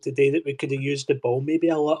I felt today that we could have used the ball maybe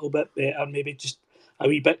a little bit better, maybe just a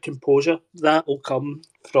wee bit composure. That will come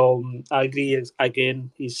from, I agree,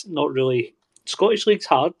 again, he's not really... Scottish League's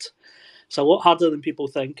hard. It's a lot harder than people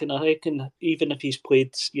think, and I reckon even if he's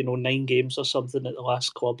played 9 games or something at the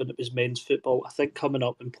last club and it was men's football, I think coming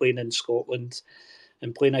up and playing in Scotland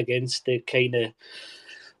and playing against the kind of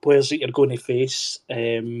players that you're going to face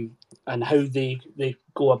and how they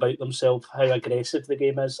go about themselves, how aggressive the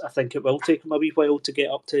game is, I think it will take him a wee while to get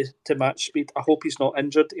up to match speed. I hope he's not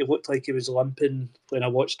injured. He looked like he was limping when I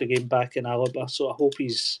watched the game back in Alaba, so I hope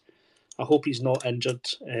he's not injured.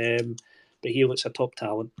 But he looks a top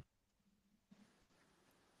talent.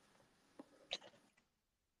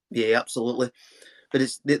 Yeah, absolutely. But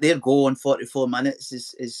it's their goal in 44 minutes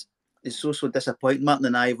is so disappointing. Martin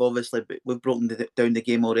and I have obviously we've broken down the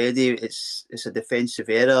game already. It's a defensive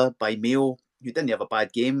error by Mayo, who didn't have a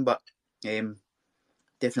bad game, but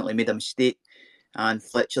definitely made a mistake. And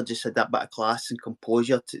Fletcher just had that bit of class and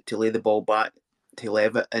composure to lay the ball back to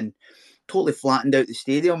Levitt and totally flattened out the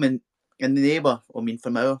stadium. And they were, I mean,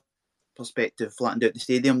 from our perspective, flattened out the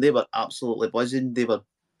stadium. They were absolutely buzzing. They were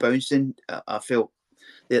bouncing. I felt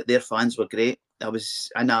their fans were great. I was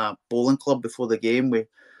in a bowling club before the game with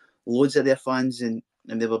loads of their fans, and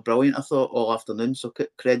they were brilliant, I thought, all afternoon, so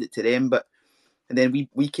credit to them. And then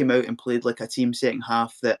we came out and played like a team second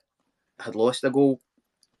half that had lost a goal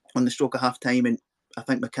on the stroke of half time, and I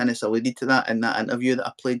think McInnes alluded to that in that interview that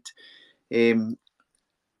I played that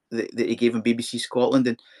he gave in BBC Scotland.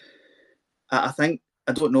 And I think,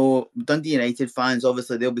 I don't know, Dundee United fans,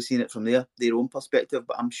 obviously they'll be seeing it from their own perspective,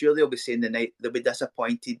 but I'm sure they'll be saying they'll be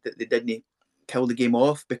disappointed that they didn't kill the game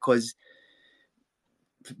off, because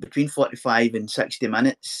between 45 and 60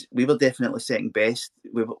 minutes, we were definitely second best.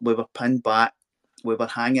 We were pinned back, we were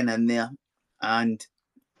hanging in there, and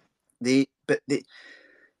they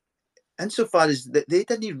insofar as they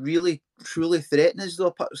didn't really truly threaten us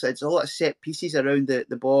though. It's a lot of set pieces around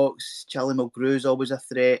the box. Charlie Mulgrew is always a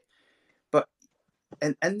threat.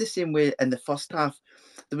 And in the same way, in the first half,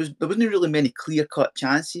 there wasn't really many clear-cut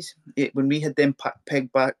chances. When we had them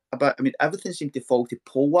pegged back about, I mean, everything seemed to fall to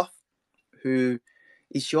Polworth, who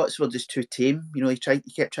his shots were just too tame. He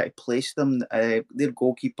kept trying to place them. Their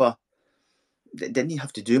goalkeeper didn't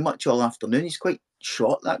have to do much all afternoon. He's quite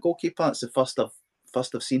short, that goalkeeper. It's the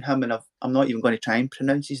first I've seen him, and I'm not even going to try and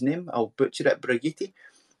pronounce his name. I'll butcher it, Brigitte.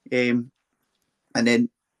 And then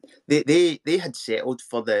they had settled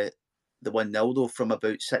for the 1-0 though from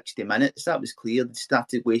about 60 minutes. That was clear. They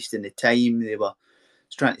started wasting the time. They were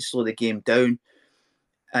trying to slow the game down.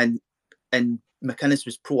 And McInnes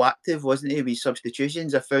was proactive, wasn't he, with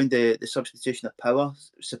substitutions? I found the substitution of Power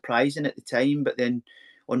surprising at the time, but then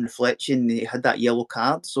on reflection, he had that yellow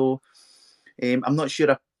card. So I'm not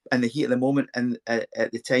sure in the heat of the moment and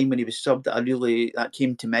at the time when he was subbed that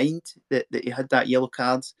came to mind that he had that yellow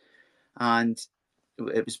card, and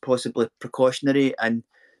it was possibly precautionary. And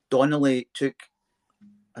Donnelly took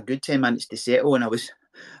a good 10 minutes to settle, and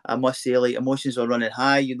I must say, like, emotions were running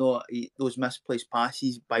high. Those misplaced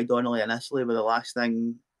passes by Donnelly initially were the last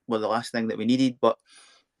thing that we needed. But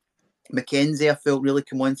McKenzie, I felt, really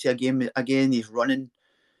come on to a game again. He's running.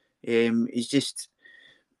 He's just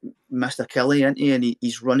Mr. Kelly, isn't he? And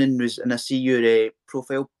he's running. And I see your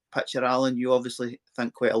profile picture, Alan. You obviously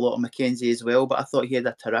think quite a lot of McKenzie as well, but I thought he had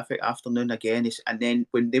a terrific afternoon again. And then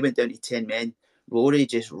when they went down to 10 men, Rory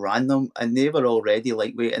just ran them, and they were already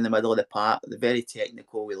lightweight in the middle of the park. They're very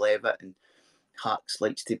technical with Levitt, and Harks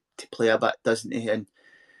likes to play a bit, doesn't he? And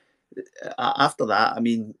after that, I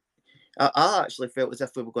mean, I actually felt as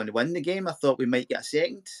if we were going to win the game. I thought we might get a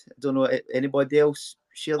second. I don't know, anybody else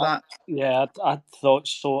share that? Yeah, I thought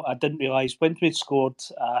so. I didn't realise when we scored,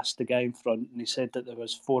 I asked the guy in front and he said that there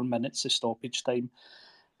was 4 minutes of stoppage time.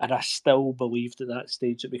 And I still believed at that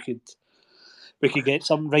stage that we could get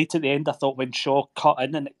some right at the end. I thought when Shaw cut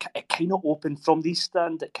in and it kind of opened from the east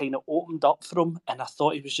stand, it kind of opened up for him, and I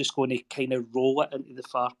thought he was just going to kind of roll it into the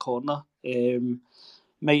far corner.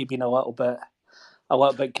 Might have been a little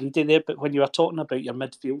bit greedy there, but when you were talking about your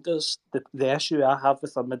midfielders, the issue I have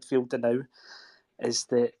with our midfielder now is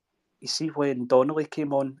that you see when Donnelly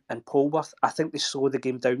came on and Polworth, I think they slow the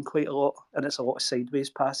game down quite a lot, and it's a lot of sideways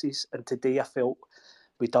passes. And today I felt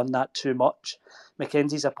we've done that too much.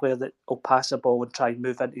 Mackenzie's a player that will pass a ball and try and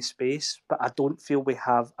move into space, but I don't feel we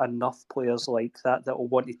have enough players like that will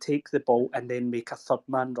want to take the ball and then make a third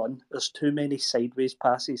man run. There's too many sideways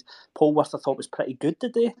passes. Polworth I thought was pretty good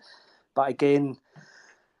today, but again,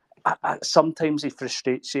 sometimes he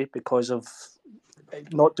frustrates you because of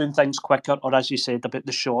not doing things quicker, or as you said about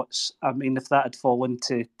the shots. I mean, if that had fallen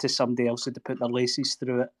to somebody else who'd put their laces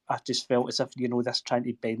through it, I just felt as if, this trying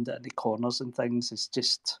to bend it in the corners and things is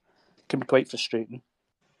just can be quite frustrating.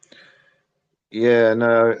 Yeah,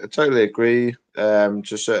 no, I totally agree. To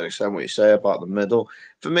a certain extent, what you say about the middle.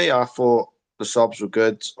 For me, I thought the subs were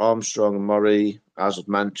good. Armstrong and Murray, as I've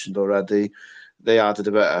mentioned already, they added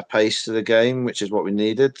a bit of pace to the game, which is what we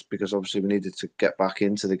needed because obviously we needed to get back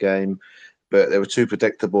into the game. But they were too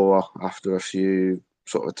predictable after a few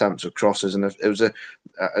sort of attempts of crosses, and it was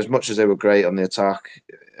as much as they were great on the attack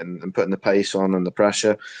and putting the pace on and the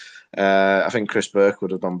pressure. I think Chris Burke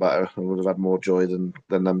would have done better and would have had more joy than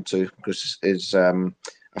them two because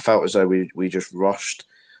I felt as though we just rushed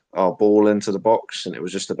our ball into the box and it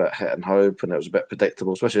was just a bit hit and hope and it was a bit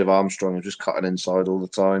predictable, especially if Armstrong was just cutting inside all the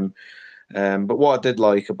time. But what I did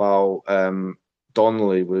like about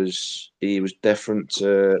Donnelly was he was different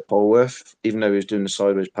to Polworth, even though he was doing the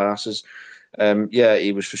sideways passes. Yeah,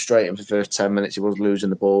 he was frustrating for the first 10 minutes. He was losing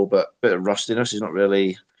the ball, but a bit of rustiness. He's not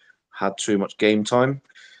really had too much game time,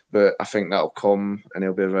 but I think that'll come and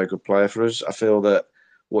he'll be a very good player for us. I feel that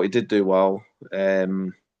what he did do well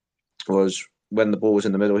was when the ball was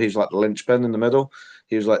in the middle, he was like the linchpin in the middle.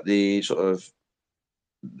 He was like the sort of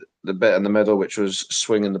the bit in the middle, which was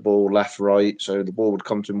swinging the ball left, right. So the ball would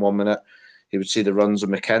come to him 1 minute. He would see the runs of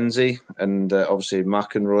Mackenzie and obviously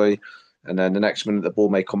McEnroy. And then the next minute, the ball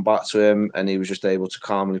may come back to him, and he was just able to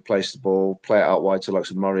calmly place the ball, play it out wide to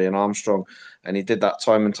like Murray and Armstrong, and he did that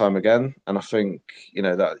time and time again. And I think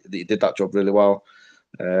that he did that job really well.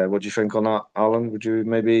 What do you think on that, Alan? Would you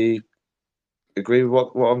maybe agree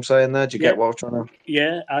with what I'm saying there? Do you get what I'm trying to?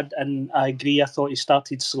 Yeah, I agree. I thought he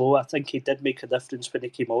started slow. I think he did make a difference when he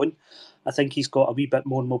came on. I think he's got a wee bit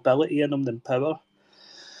more mobility in him than power.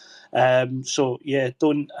 So yeah,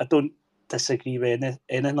 I don't disagree with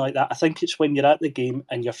anything like that. I think it's when you're at the game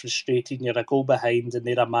and you're frustrated and you're a goal behind and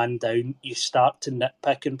they're a man down, you start to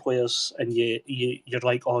nitpick in players and you're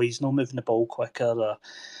like, oh, he's not moving the ball quicker, or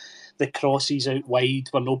the crosses out wide,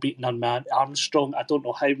 we're not beating our man. Armstrong, I don't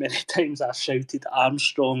know how many times I shouted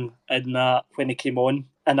Armstrong in that when he came on,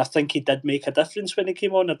 and I think he did make a difference when he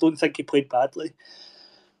came on. I don't think he played badly.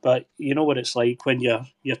 But you know what it's like when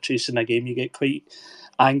you're chasing a game, you get quite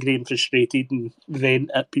angry and frustrated and vent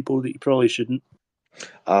at people that you probably shouldn't.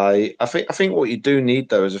 I think what you do need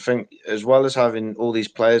though is I think as well as having all these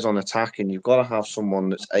players on attacking, you've got to have someone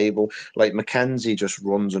that's able. Like Mackenzie just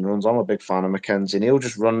runs and runs. I'm a big fan of Mackenzie, and he'll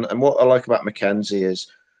just run. And what I like about Mackenzie is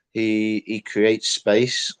he creates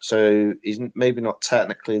space. So he's maybe not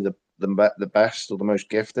technically the best or the most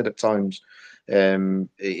gifted at times.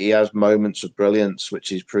 He has moments of brilliance, which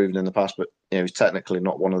he's proven in the past, but he's technically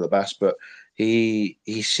not one of the best. But he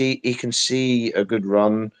can see a good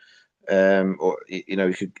run. Or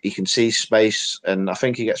he can see space, and I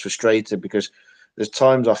think he gets frustrated because there's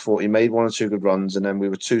times I thought he made 1 or 2 good runs, and then we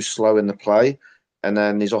were too slow in the play, and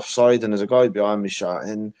then he's offside, and there's a guy behind me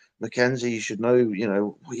shouting, "Mackenzie, you should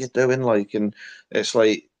know, what you're doing." And it's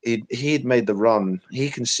like he'd made the run, he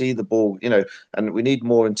can see the ball, and we need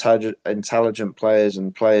more intelligent players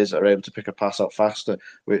and players that are able to pick a pass up faster,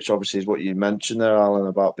 which obviously is what you mentioned there, Alan,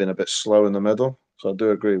 about being a bit slow in the middle. So I do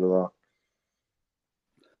agree with that.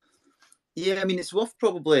 Yeah, I mean, it's worth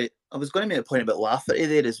probably. I was going to make a point about Lafferty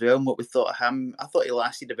there as well and what we thought of him. I thought he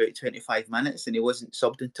lasted about 25 minutes and he wasn't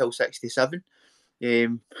subbed until 67.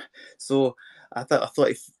 So I thought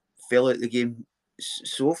he fell out the game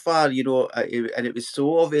so far, and it was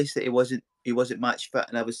so obvious that he wasn't match fit,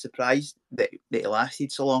 and I was surprised that he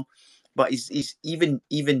lasted so long. But he's even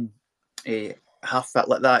half fit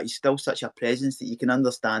like that. He's still such a presence that you can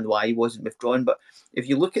understand why he wasn't withdrawn. But if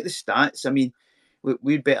you look at the stats, I mean,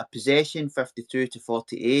 we'd better possession, 52 to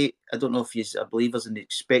 48. I don't know if I believe us in the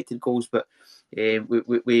expected goals, but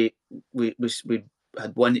we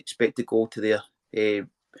had one expected goal to their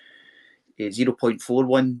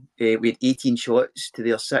 0.41. We had 18 shots to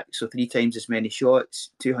their 6, so 3 times as many shots,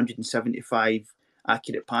 275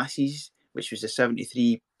 accurate passes, which was a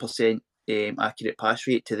 73% accurate pass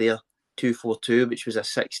rate, to their 242, which was a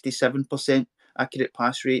 67% accurate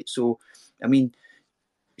pass rate. So, I mean,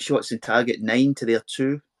 shots in target 9 to their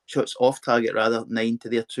 2, shots off target rather 9 to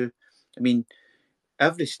their 2. I mean,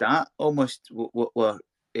 every stat almost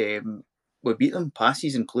we beat them,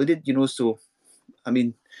 passes included, So, I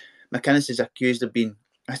mean, McInnes is accused of being.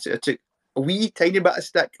 I took a wee tiny bit of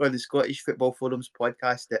stick on the Scottish Football Forums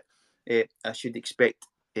podcast that I should expect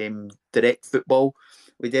direct football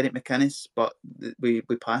with Derek McInnes, but we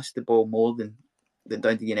passed the ball more than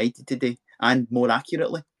Dundee United today, and more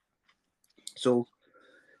accurately. So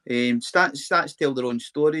stats tell their own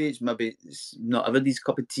stories. Maybe it's not everybody's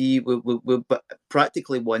cup of tea. We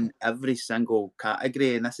practically won every single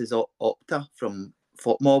category, and this is Opta from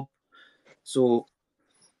FOTMob. So,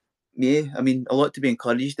 yeah, I mean, a lot to be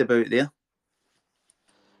encouraged about there.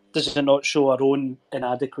 Does it not show our own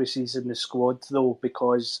inadequacies in the squad, though?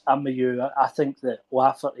 Because I'm with you. I think that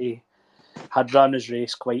Lafferty had run his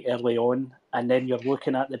race quite early on, and then you're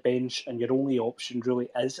looking at the bench and your only option really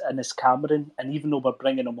is Innes Cameron. And even though we're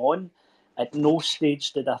bringing him on, at no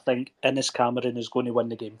stage did I think Innes Cameron is going to win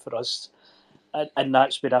the game for us. And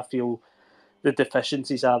that's where I feel the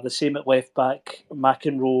deficiencies are. The same at left back.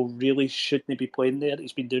 McEnroe really shouldn't be playing there.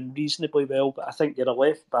 He's been doing reasonably well, but I think you're a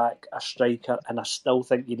left back, a striker, and I still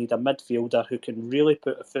think you need a midfielder who can really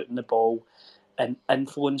put a foot in the ball and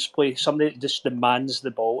influence play. Somebody that just demands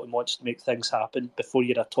the ball and wants to make things happen before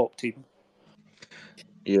you're a top team.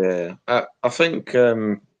 Yeah, I think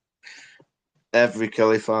every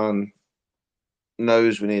Kelly fan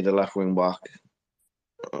knows we need a left wing back.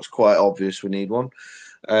 It's quite obvious we need one.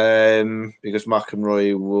 Because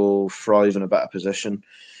McEnroe will thrive in a better position.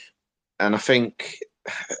 And I think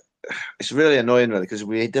it's really annoying, really, because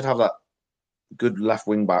we did have that good left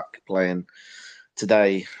wing back playing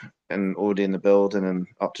today and already in the building and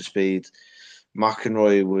up to speed.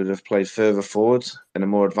 McEnroe would have played further forward in a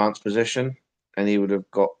more advanced position, and he would have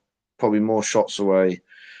got probably more shots away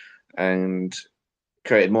and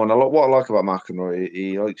created more. And what I like about McEnroe,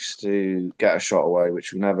 he likes to get a shot away,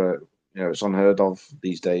 which we never... it's unheard of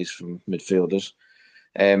these days from midfielders.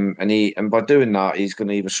 And by doing that, he's going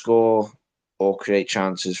to either score or create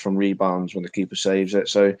chances from rebounds when the keeper saves it.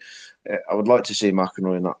 So I would like to see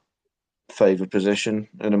McEnroe in that favoured position,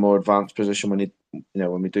 in a more advanced position when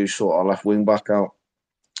we do sort our left wing back out.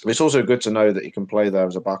 It's also good to know that he can play there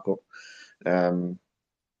as a backup. And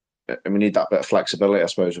we need that bit of flexibility, I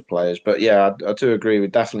suppose, with players. But yeah, I do agree. We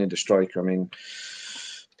definitely need a striker. I mean,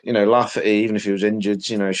 Lafferty, even if he was injured,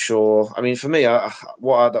 sure. I mean, for me,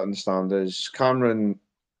 what I don't understand is Cameron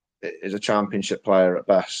is a championship player at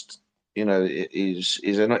best. He's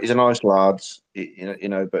a nice lad,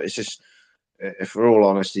 but it's just, if we're all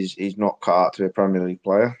honest, he's not cut out to be a Premier League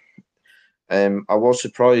player. I was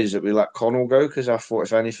surprised that we let Connell go, because I thought,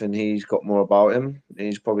 if anything, he's got more about him.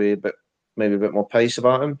 He's probably maybe a bit more pace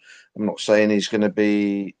about him. I'm not saying he's going to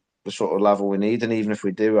be the sort of level we need, and even if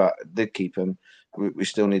we did keep him, we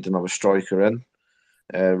still need another striker in.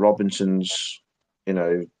 Robinson's,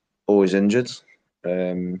 always injured.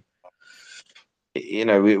 We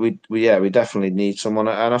definitely need someone,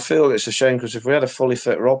 and I feel it's a shame, because if we had a fully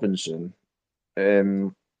fit Robinson,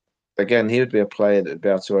 again, he would be a player that would be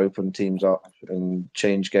able to open teams up and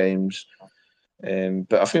change games.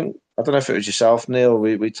 But I don't know if it was yourself, Neil.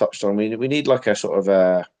 We touched on we need like a sort of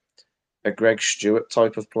a Greg Stewart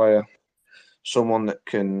type of player, someone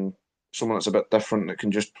that's a bit different, that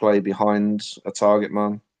can just play behind a target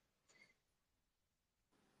man.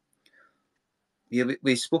 Yeah,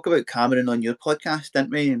 we spoke about Cameron on your podcast, didn't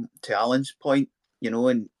we? And to Alan's point,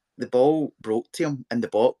 and the ball broke to him in the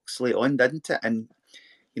box late on, didn't it? And,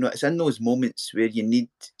 it's in those moments where you need...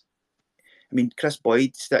 I mean, Chris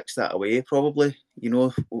Boyd sticks that away, probably. I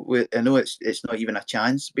know it's not even a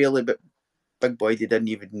chance, barely, but Big Boyd, he didn't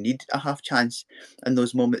even need a half chance in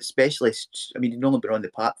those moments, especially... I mean, he'd only been on the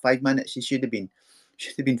park 5 minutes. He should have been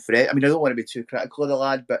fresh. I mean, I don't want to be too critical of the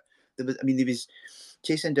lad, but he was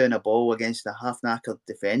chasing down a ball against a half-knackered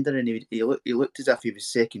defender, and he looked as if he was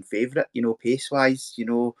second favourite, pace-wise.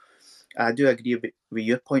 I do agree with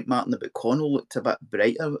your point, Martin, about Connell looked a bit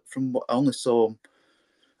brighter from what I only saw him.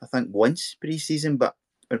 I think, once pre-season, but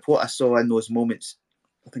with what I saw in those moments,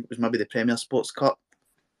 I think it was maybe the Premier Sports Cup.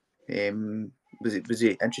 Was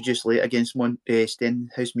he introduced late against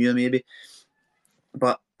Stenhousemuir maybe?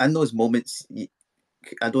 But in those moments,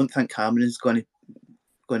 I don't think Cameron's going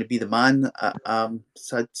to be the man.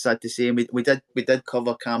 Sad to say, we did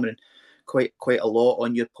cover Cameron quite a lot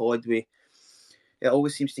on your pod. It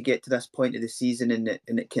always seems to get to this point of the season and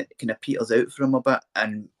it kind of peters out for him a bit,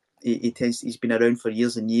 and he's been around for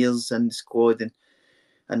years and years in the squad and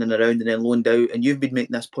then around and then loaned out. And you've been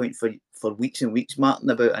making this point for weeks and weeks,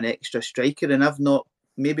 Martin, about an extra striker, and I've not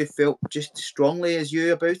maybe felt just as strongly as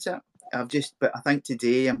you about it. But I think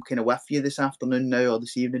today I'm kind of with you this afternoon now or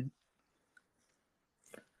this evening.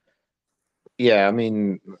 Yeah, I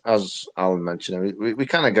mean, as Alan mentioned, we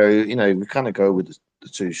kind of go with the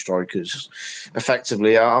two strikers.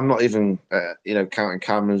 Effectively, I'm not even counting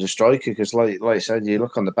Cameron as a striker because, like I said, you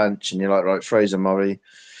look on the bench and you're like, right, Fraser Murray,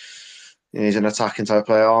 he's an attacking type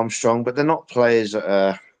player, Armstrong, but they're not players that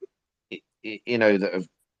are, that have.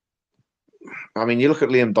 I mean, you look at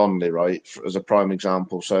Liam Donnelly, right, as a prime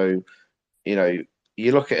example. So, you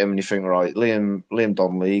look at him and you think, right, Liam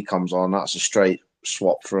Donnelly, he comes on, that's a straight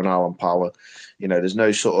swap for an Alan Power. There's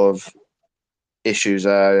no sort of issues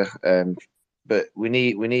there. But we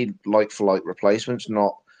need like for like replacements,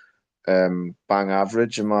 not bang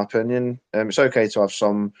average, in my opinion. It's okay to have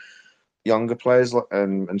some younger players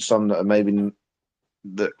and some that are maybe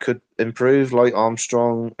that could improve, like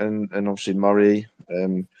Armstrong and obviously Murray.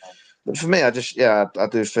 But for me, I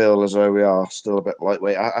do feel as though we are still a bit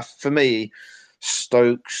lightweight. For me,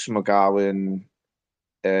 Stokes, McGowan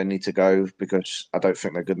need to go because I don't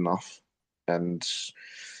think they're good enough. And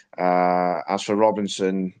as for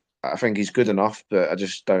Robinson, I think he's good enough, but I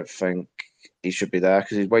just don't think he should be there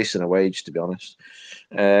because he's wasting a wage, to be honest.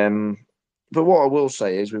 But what I will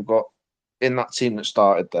say is we've got in that team that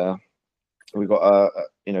started there, we've got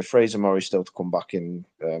Fraser Murray still to come back in.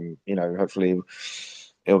 Hopefully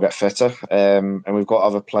he'll get fitter, and we've got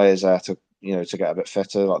other players there to get a bit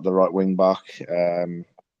fitter, like the right wing back.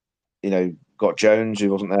 Got Jones,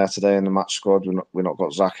 who wasn't there today in the match squad. We've not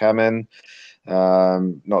got Zach Hemming.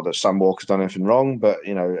 Not that Sam Walker's done anything wrong, but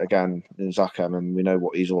again, Zach Hemming, we know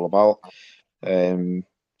what he's all about. It's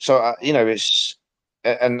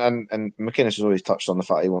and McInnes has always touched on the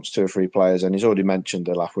fact he wants 2 or 3 players, and he's already mentioned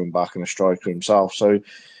a left wing back and a striker himself. So,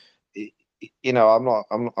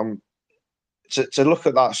 I'm to look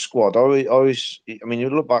at that squad. You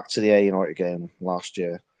look back to the A United game last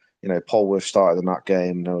year. Polworth started in that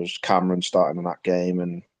game. There was Cameron starting in that game,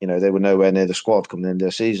 and they were nowhere near the squad coming into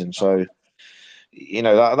the season. So,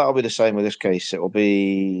 that'll be the same with this case. It will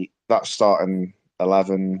be that starting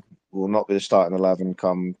 11 will not be the starting 11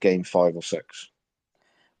 come game 5 or 6.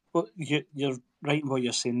 Well, you're right in what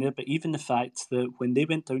you're saying there, but even the fact that when they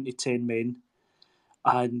went down to 10 men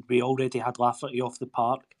and we already had Lafferty off the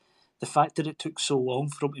park, the fact that it took so long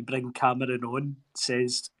for him to bring Cameron on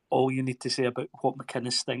says all you need to say about what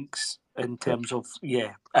McInnes thinks in terms of,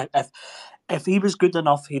 if he was good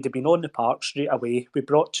enough, he'd have been on the park straight away. We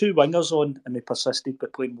brought 2 wingers on and we persisted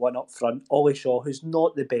with playing one up front. Ollie Shaw, who's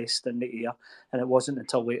not the best in the air, and it wasn't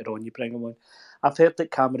until later on you bring him on. I've heard that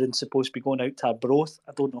Cameron's supposed to be going out to Arbroath.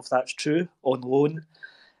 I don't know if that's true, on loan.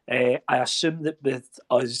 I assume that with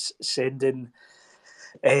us sending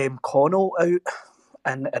Connell out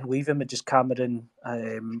and leaving with just Cameron,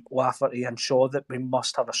 Lafferty and Shaw, that we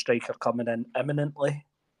must have a striker coming in imminently.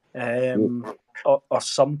 Or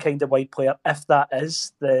some kind of wide player. If that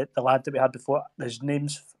is the lad that we had before, his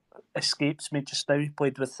name's escapes me just now. He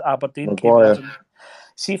played with Aberdeen.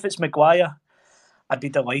 See if it's Maguire. I'd be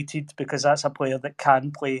delighted because that's a player that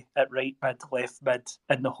can play at right mid, left mid,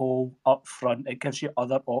 in the hole, up front. It gives you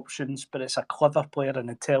other options, but it's a clever player, an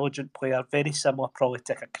intelligent player, very similar probably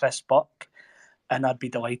to a Chris Buck, and I'd be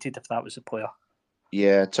delighted if that was a player.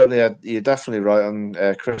 Yeah, totally. You're definitely right on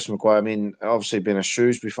Chris Maguire. I mean, obviously being a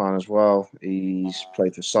Shrewsbury fan as well, he's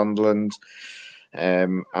played for Sunderland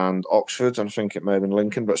and Oxford, and I think it may have been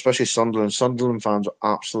Lincoln, but especially Sunderland. Sunderland fans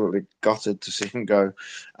are absolutely gutted to see him go.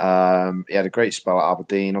 He had a great spell at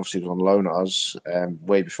Aberdeen. Obviously, he was on loan at us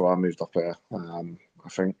way before I moved up here, I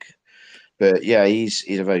think. But yeah, he's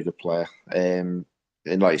a very good player. And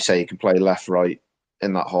like you say, he can play left, right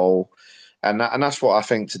in that hole, and that's what I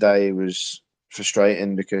think today was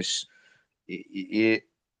frustrating because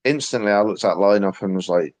instantly I looked at lineup and was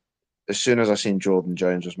like, as soon as I seen Jordan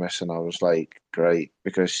Jones was missing, I was like, great,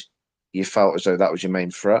 because you felt as though that was your main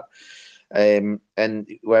threat. And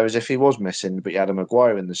whereas if he was missing, but you had a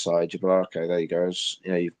Maguire in the side, you'd be like, okay, there you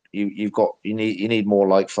go. You need more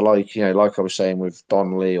like for like. Like I was saying with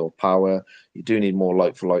Donnelly or Power, you do need more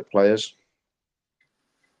like for like players.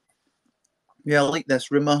 Yeah, I like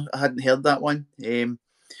this rumour. I hadn't heard that one.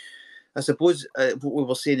 I suppose what we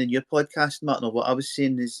were saying in your podcast, Martin, or what I was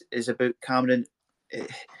saying is about Cameron.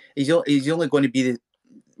 He's only going to be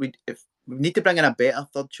we need to bring in a better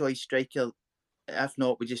third choice striker. If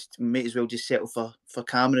not, we might as well just settle for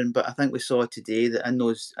Cameron. But I think we saw today that in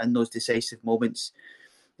those decisive moments,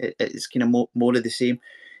 it's kind of more of the same.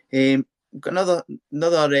 Got another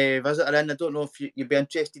visitor in. I don't know if you'd be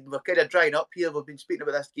interested. We're kind of drying up here. We've been speaking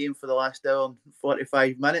about this game for the last hour and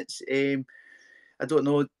 45 minutes. I don't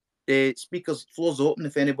know. Speakers, floor's open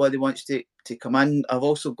if anybody wants to come in. I've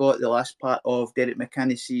also got the last part of Derek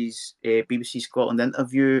McInnes's BBC Scotland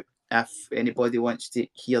interview. If anybody wants to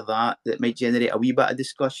hear that might generate a wee bit of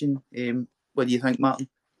discussion. What do you think, Martin?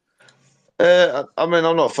 I mean,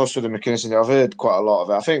 I'm not fussed with the McKinney. I've heard quite a lot of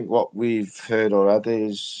it. I think what we've heard already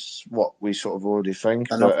is what we sort of already think.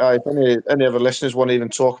 But if any other listeners want to even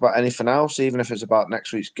talk about anything else, even if it's about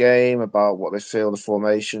next week's game, about what they feel the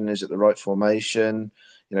formation is, it the right formation?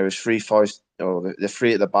 You know, is 3-5 or the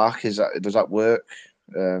three at the back? Does that work?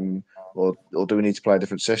 Or do we need to play a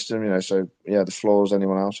different system? You know, so yeah, the floor is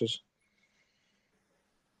anyone else's.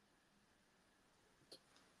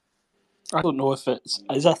 I don't know if it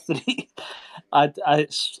is a 3.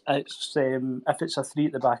 It's if it's a 3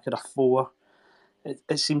 at the back or a 4,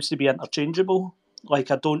 it seems to be interchangeable. Like,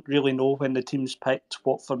 I don't really know when the team's picked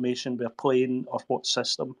what formation we're playing or what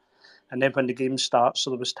system. And then when the game starts,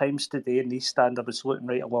 so there was times today in the East Stand I was looking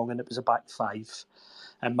right along and it was a back 5.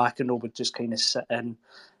 And McEnroe would just kind of sit in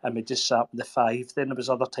and we just sat with the 5. Then there was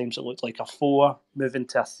other times it looked like a 4, moving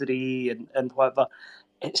to a 3 and whatever.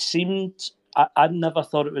 It seemed... I never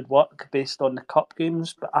thought it would work based on the cup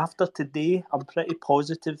games, but after today, I'm pretty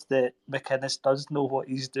positive that McInnes does know what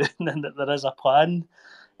he's doing and that there is a plan.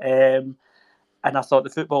 And I thought the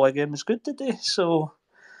football game was good today. So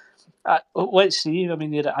let's see. I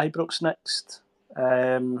mean, you're at Ibrox next,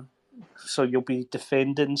 so you'll be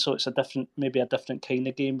defending. So it's maybe a different kind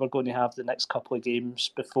of game we're going to have the next couple of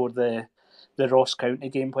games before the Ross County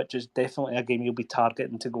game, which is definitely a game you'll be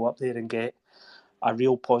targeting to go up there and get a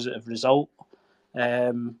real positive result.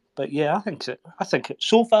 But yeah, I think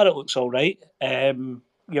so far it looks all right.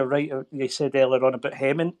 You're right. You said earlier on about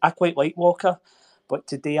Hemming. I quite like Walker, but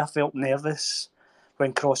today I felt nervous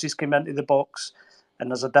when crosses came into the box.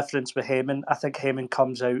 And there's a difference with Hemming. I think Hemming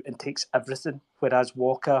comes out and takes everything, whereas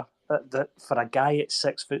Walker, for a guy at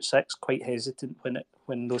 6'6", quite hesitant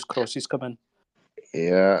when those crosses come in.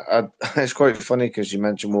 Yeah, it's quite funny because you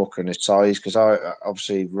mentioned Walker and his size. Because I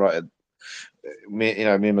obviously me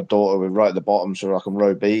and my daughter were right at the bottom, so like I'm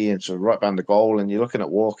row B, and so right behind the goal. And you're looking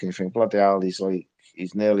at Walker, and you think, bloody hell, he's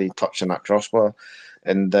nearly touching that crossbar.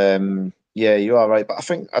 And yeah, you are right. But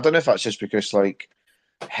I don't know if that's just because like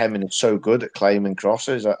Hemming is so good at claiming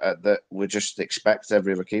crosses that we just expect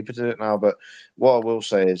every other keeper to do it now. But what I will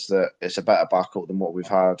say is that it's a better backup than what we've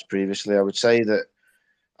had previously. I would say that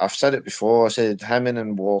I've said it before. I said Hemming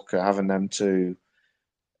and Walker, having them two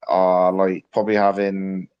are like probably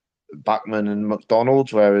having Bachmann and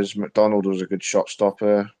McDonald, whereas McDonald was a good shot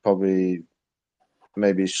stopper, probably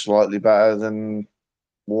maybe slightly better than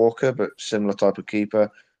Walker, but similar type of keeper.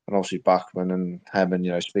 And obviously Bachmann and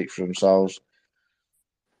Hemming, speak for themselves.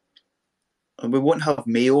 And we won't have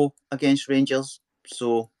Mayo against Rangers,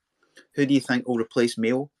 so who do you think will replace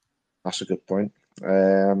Mayo? That's a good point.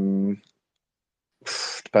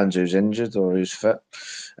 Depends who's injured or who's fit.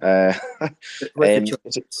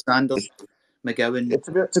 Sanders,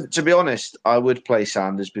 McGowan. To be honest, I would play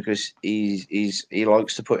Sanders because he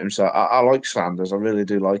likes to put himself. I like Sanders. I really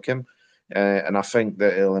do like him, and I think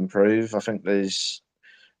that he'll improve. I think there's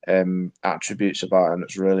attributes about him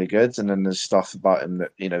that's really good, and then there's stuff about him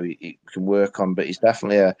that he can work on. But he's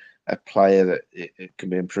definitely a player that it can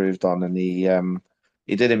be improved on, and he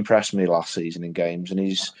did impress me last season in games, and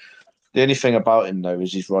he's. The only thing about him, though,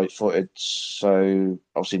 is he's right-footed. So,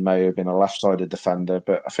 obviously, Mayo being a left-sided defender.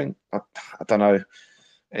 But I think, I don't know,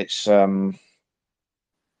 it's... I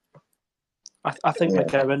think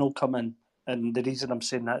McGowan will come in. And the reason I'm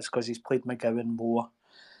saying that is because he's played McGowan more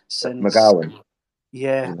since... McGowan?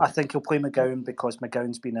 Yeah, I think he'll play McGowan because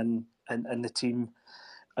McGowan's been in the team.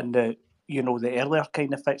 And the earlier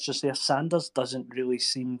kind of fixtures there, Sanders doesn't really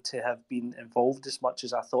seem to have been involved as much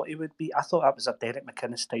as I thought he would be. I thought that was a Derek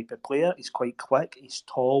McInnes type of player. He's quite quick, he's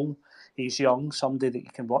tall, he's young, somebody that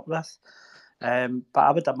you can work with. But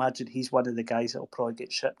I would imagine he's one of the guys that will probably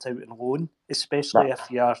get shipped out on loan, especially if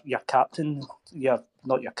your captain, you're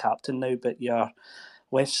not your captain now, but your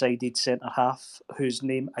left-sided centre-half, whose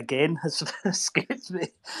name again has escaped me,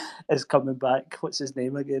 is coming back. What's his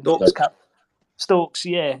name again? Stokes,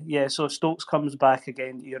 yeah. So Stokes comes back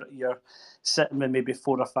again. You're sitting with maybe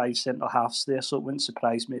 4 or 5 centre halves there, so it wouldn't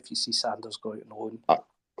surprise me if you see Sanders go out on loan.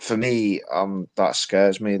 For me, that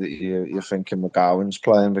scares me that you're thinking McGowan's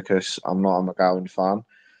playing, because I'm not a McGowan fan.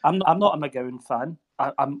 I'm not a McGowan fan.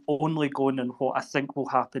 I'm only going on what I think will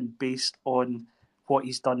happen based on what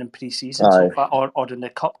he's done in pre-season so far, or in the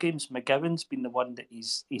cup games. McGowan's been the one that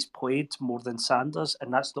he's played more than Sanders,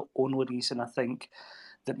 and that's the only reason I think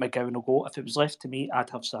that McGowan will go. If it was left to me,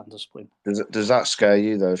 I'd have Sanders playing. Does that scare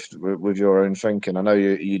you though, with your own thinking? I know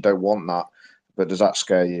you don't want that, but does that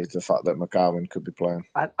scare you, the fact that McGowan could be playing?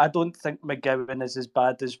 I don't think McGowan is as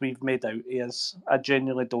bad as we've made out he is. I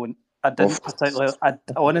genuinely don't. I didn't particularly.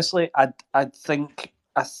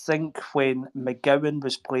 I think when McGowan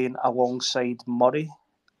was playing alongside Murray,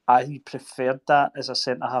 I preferred that as a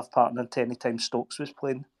centre half partner to any time Stokes was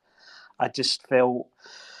playing. I just felt.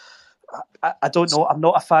 I don't know. I'm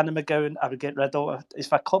not a fan of McGowan. I would get rid of it.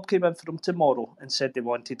 If a club came in for him tomorrow and said they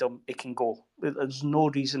wanted him, he can go. There's no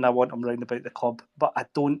reason I want him round about the club, but I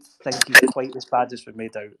don't think he's quite as bad as we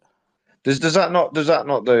made out. Does that not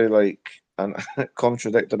though, like, and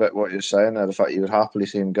contradict a bit what you're saying there? The fact you would happily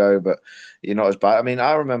see him go, but you're not as bad. I mean,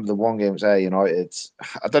 I remember the one game at United.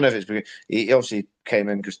 I don't know if it's because he obviously came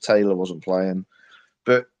in because Taylor wasn't playing,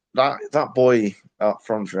 but that boy up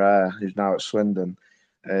front there who's now at Swindon,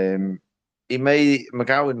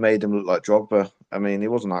 McGowan made him look like Drogba. I mean, he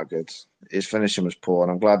wasn't that good. His finishing was poor,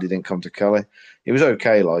 and I'm glad he didn't come to Kelly. He was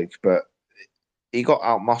okay, but he got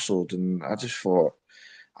out muscled, and I just thought,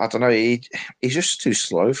 I don't know, he's just too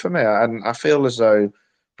slow for me, and I feel as though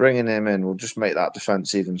bringing him in will just make that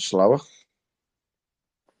defence even slower.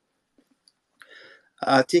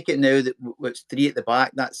 I take it now that it's 3 at the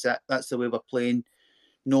back. That's it. That's the way we're playing.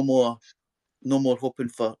 No more hoping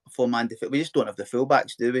for 4-man defence. We just don't have the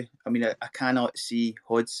fullbacks, do we? I mean, I cannot see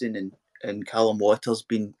Hodgson and Callum Waters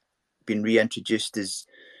being reintroduced as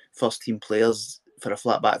first team players for a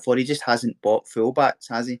flat back four. He just hasn't bought fullbacks,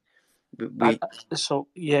 has he?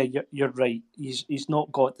 You're right. He's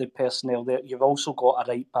not got the personnel there. You've also got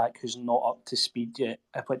a right back who's not up to speed yet,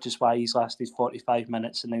 which is why he's lasted 45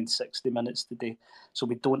 minutes and then 60 minutes today. So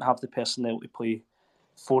we don't have the personnel to play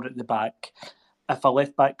 4 at the back. If a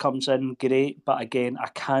left back comes in, great. But again, I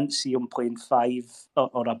can't see him playing 5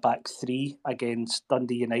 or a back 3 against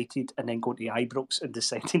Dundee United and then going to Ibrox and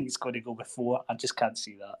deciding he's going to go with 4. I just can't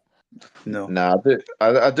see that. No,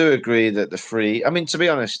 I do agree that the 3. I mean, to be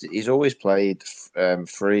honest, he's always played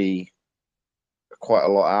 3 quite a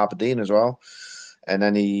lot at Aberdeen as well, and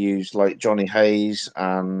then he used like Johnny Hayes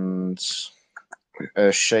and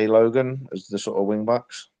Shea Logan as the sort of wing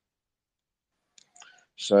backs.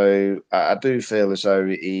 So I do feel as though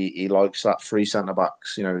he likes that 3 centre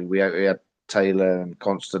backs. You know, we had Taylor and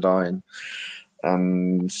Constantine,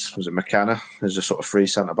 and was it McKenna as a sort of 3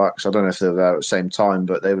 centre backs. I don't know if they were there at the same time,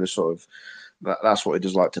 but they were sort of that's what he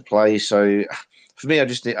does like to play. So for me, I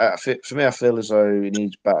feel as though he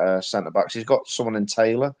needs better centre backs. He's got someone in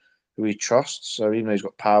Taylor who he trusts. So even though he's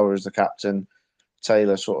got Power as the captain,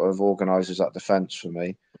 Taylor sort of organises that defence for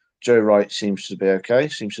me. Joe Wright seems to be okay.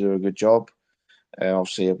 Seems to do a good job.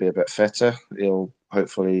 Obviously, he'll be a bit fitter. He'll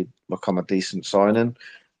hopefully become a decent signing.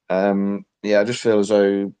 I just feel as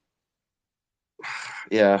though,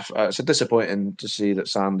 it's a disappointing to see that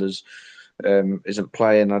Sanders isn't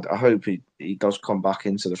playing. I hope he does come back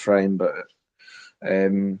into the frame, but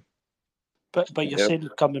you're saying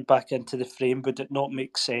coming back into the frame, would it not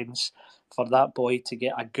make sense for that boy to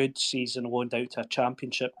get a good season loaned out to a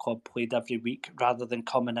championship club played every week rather than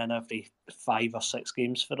coming in every 5 or 6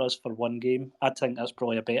 games for us for 1 game? I think that's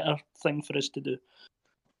probably a better thing for us to do.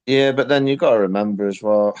 Yeah, but then you've got to remember as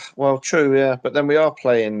well. Well, true, yeah. But then we are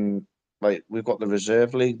playing, like, we've got the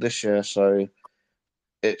reserve league this year, so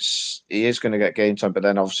he is going to get game time. But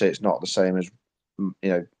then obviously it's not the same as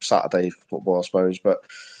Saturday football, I suppose. But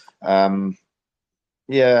I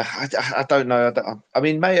don't know. I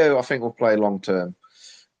mean, Mayo, I think will play long term.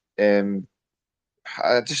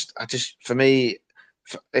 I just for me,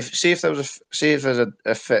 if there's a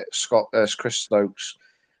fit Chris Stokes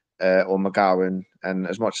or McGowan, and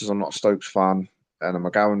as much as I'm not a Stokes fan and a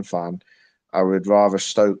McGowan fan, I would rather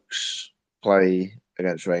Stokes play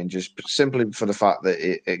against Rangers, but simply for the fact that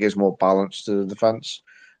it gives more balance to the defence,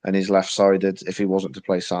 and he's left-sided if he wasn't to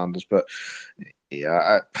play Sanders. But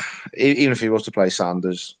even if he was to play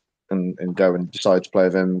Sanders and go and decide to play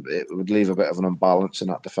with him, it would leave a bit of an imbalance in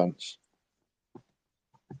that defence.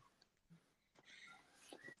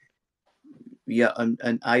 Yeah, and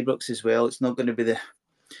Ibrox as well. It's not going to be the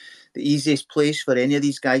easiest place for any of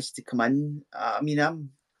these guys to come in. I mean,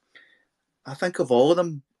 I think of all of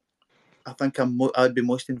them, I think I'd be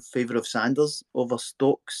most in favour of Sanders over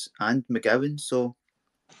Stokes and McGowan. So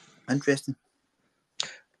interesting.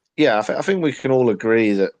 Yeah, I think we can all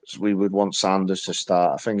agree that we would want Sanders to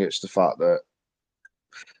start. I think it's the fact that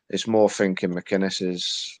it's more thinking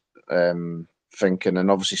McInnes's thinking,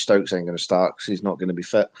 and obviously Stokes ain't going to start because he's not going to be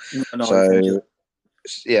fit. No, so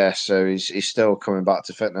yeah, so he's still coming back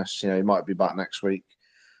to fitness. You know, he might be back next week.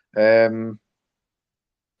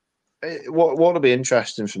 What'll be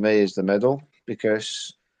interesting for me is the middle,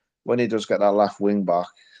 because when he does get that left wing back,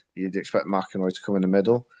 you'd expect McInroy to come in the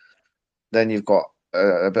middle. Then you've got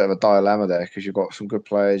a bit of a dilemma there because you've got some good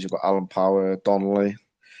players. You've got Alan Power, Donnelly,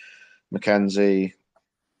 McKenzie,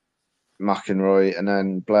 McInroy, and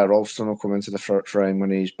then Blair Alston will come into the frame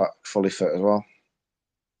when he's back fully fit as well.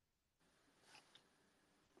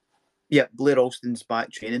 Yeah, Blair Alston's back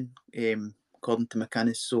training, according to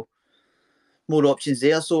McInnes, so more options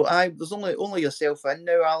there. So there's only yourself in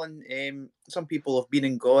now, Alan. Some people have been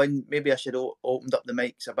and gone. Maybe I should have opened up the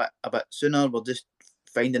mics a bit sooner. We're just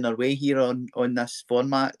finding our way here on this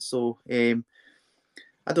format. So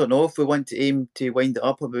I don't know if we want to aim to wind it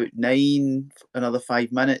up about 9, another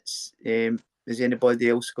 5 minutes. Has anybody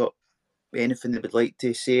else got anything they would like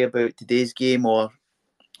to say about today's game or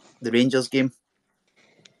the Rangers game?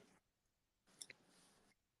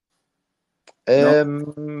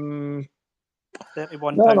 £31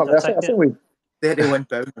 I think we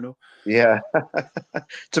 £31, I know. Yeah.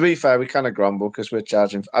 To be fair, we kind of grumble because we're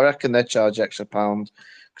charging. I reckon they charge extra £1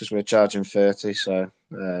 because we're charging 30. So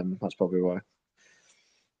that's probably why.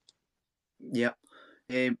 Yeah.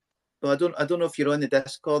 Well, I don't know if you're on the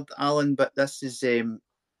Discord, Alan, but this is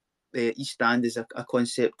East Stand is a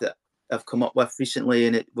concept that I've come up with recently,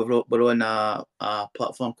 and we're on a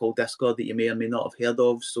platform called Discord that you may or may not have heard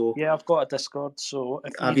of. So yeah, I've got a Discord. So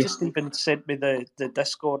if you just even sent me the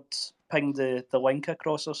Discord, ping the link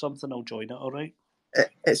across or something, I'll join it. All right.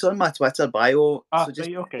 It's on my Twitter bio. So just,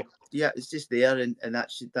 right, okay. Yeah, it's just there, and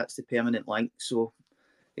that's the permanent link. So.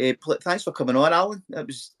 Thanks for coming on, Alan. It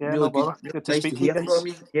was really good nice to hear from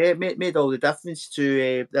you. Yeah, it made all the difference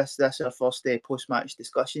to this our first post-match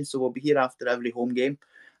discussion. So we'll be here after every home game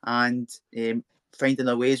and finding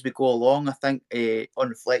our way as we go along. I think on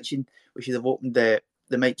reflection, we should have opened the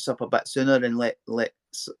mics up a bit sooner and let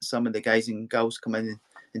some of the guys and girls come in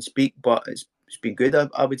and speak. But it's been good,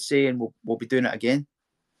 I would say, and we'll be doing it again.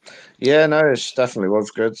 Yeah, no, it definitely was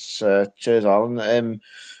good. Cheers, Alan.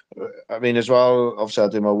 I mean, as well, obviously I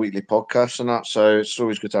do my weekly podcast and that, so it's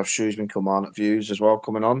always good to have Shrewsbury and Kilmarnock views as well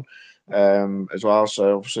coming on as well.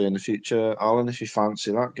 So obviously in the future, Alan, if you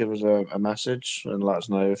fancy that, give us a message and let us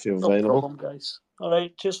know if you're available. No problem, guys. All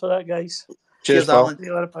right, cheers for that, guys. Cheers, Alan.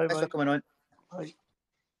 Thanks for coming on. Bye.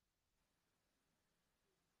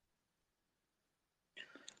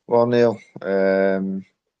 Well, Neil,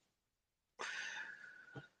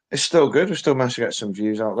 it's still good. We still managed to get some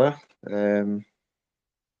views out there.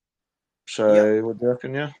 So what do you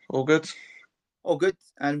reckon? Yeah, all good. All good,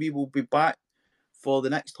 and we will be back for the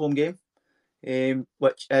next home game,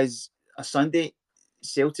 which is a Sunday,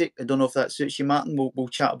 Celtic. I don't know if that suits you, Martin. We'll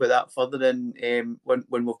chat about that further, and when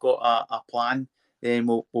we've got a plan, then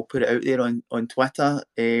we'll put it out there on Twitter.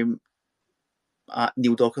 At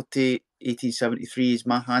Neil Docherty 1873 is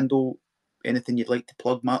my handle. Anything you'd like to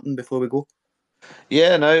plug, Martin, before we go?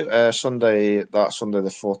 Yeah, no, Sunday the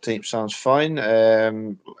 14th sounds fine.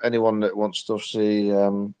 Anyone that wants to see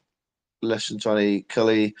listen to any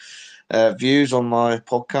Killy views on my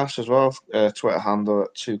podcast as well, Twitter handle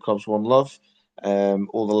at 2 Clubs 1 Love.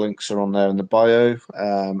 All the links are on there in the bio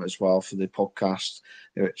as well for the podcast,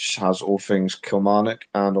 which has all things Kilmarnock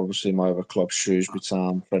and obviously my other club, Shrewsbury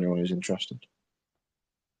Town, for anyone who's interested.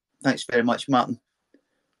 Thanks very much, Martin.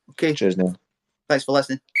 Okay. Cheers, Neil. Thanks for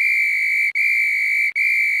listening.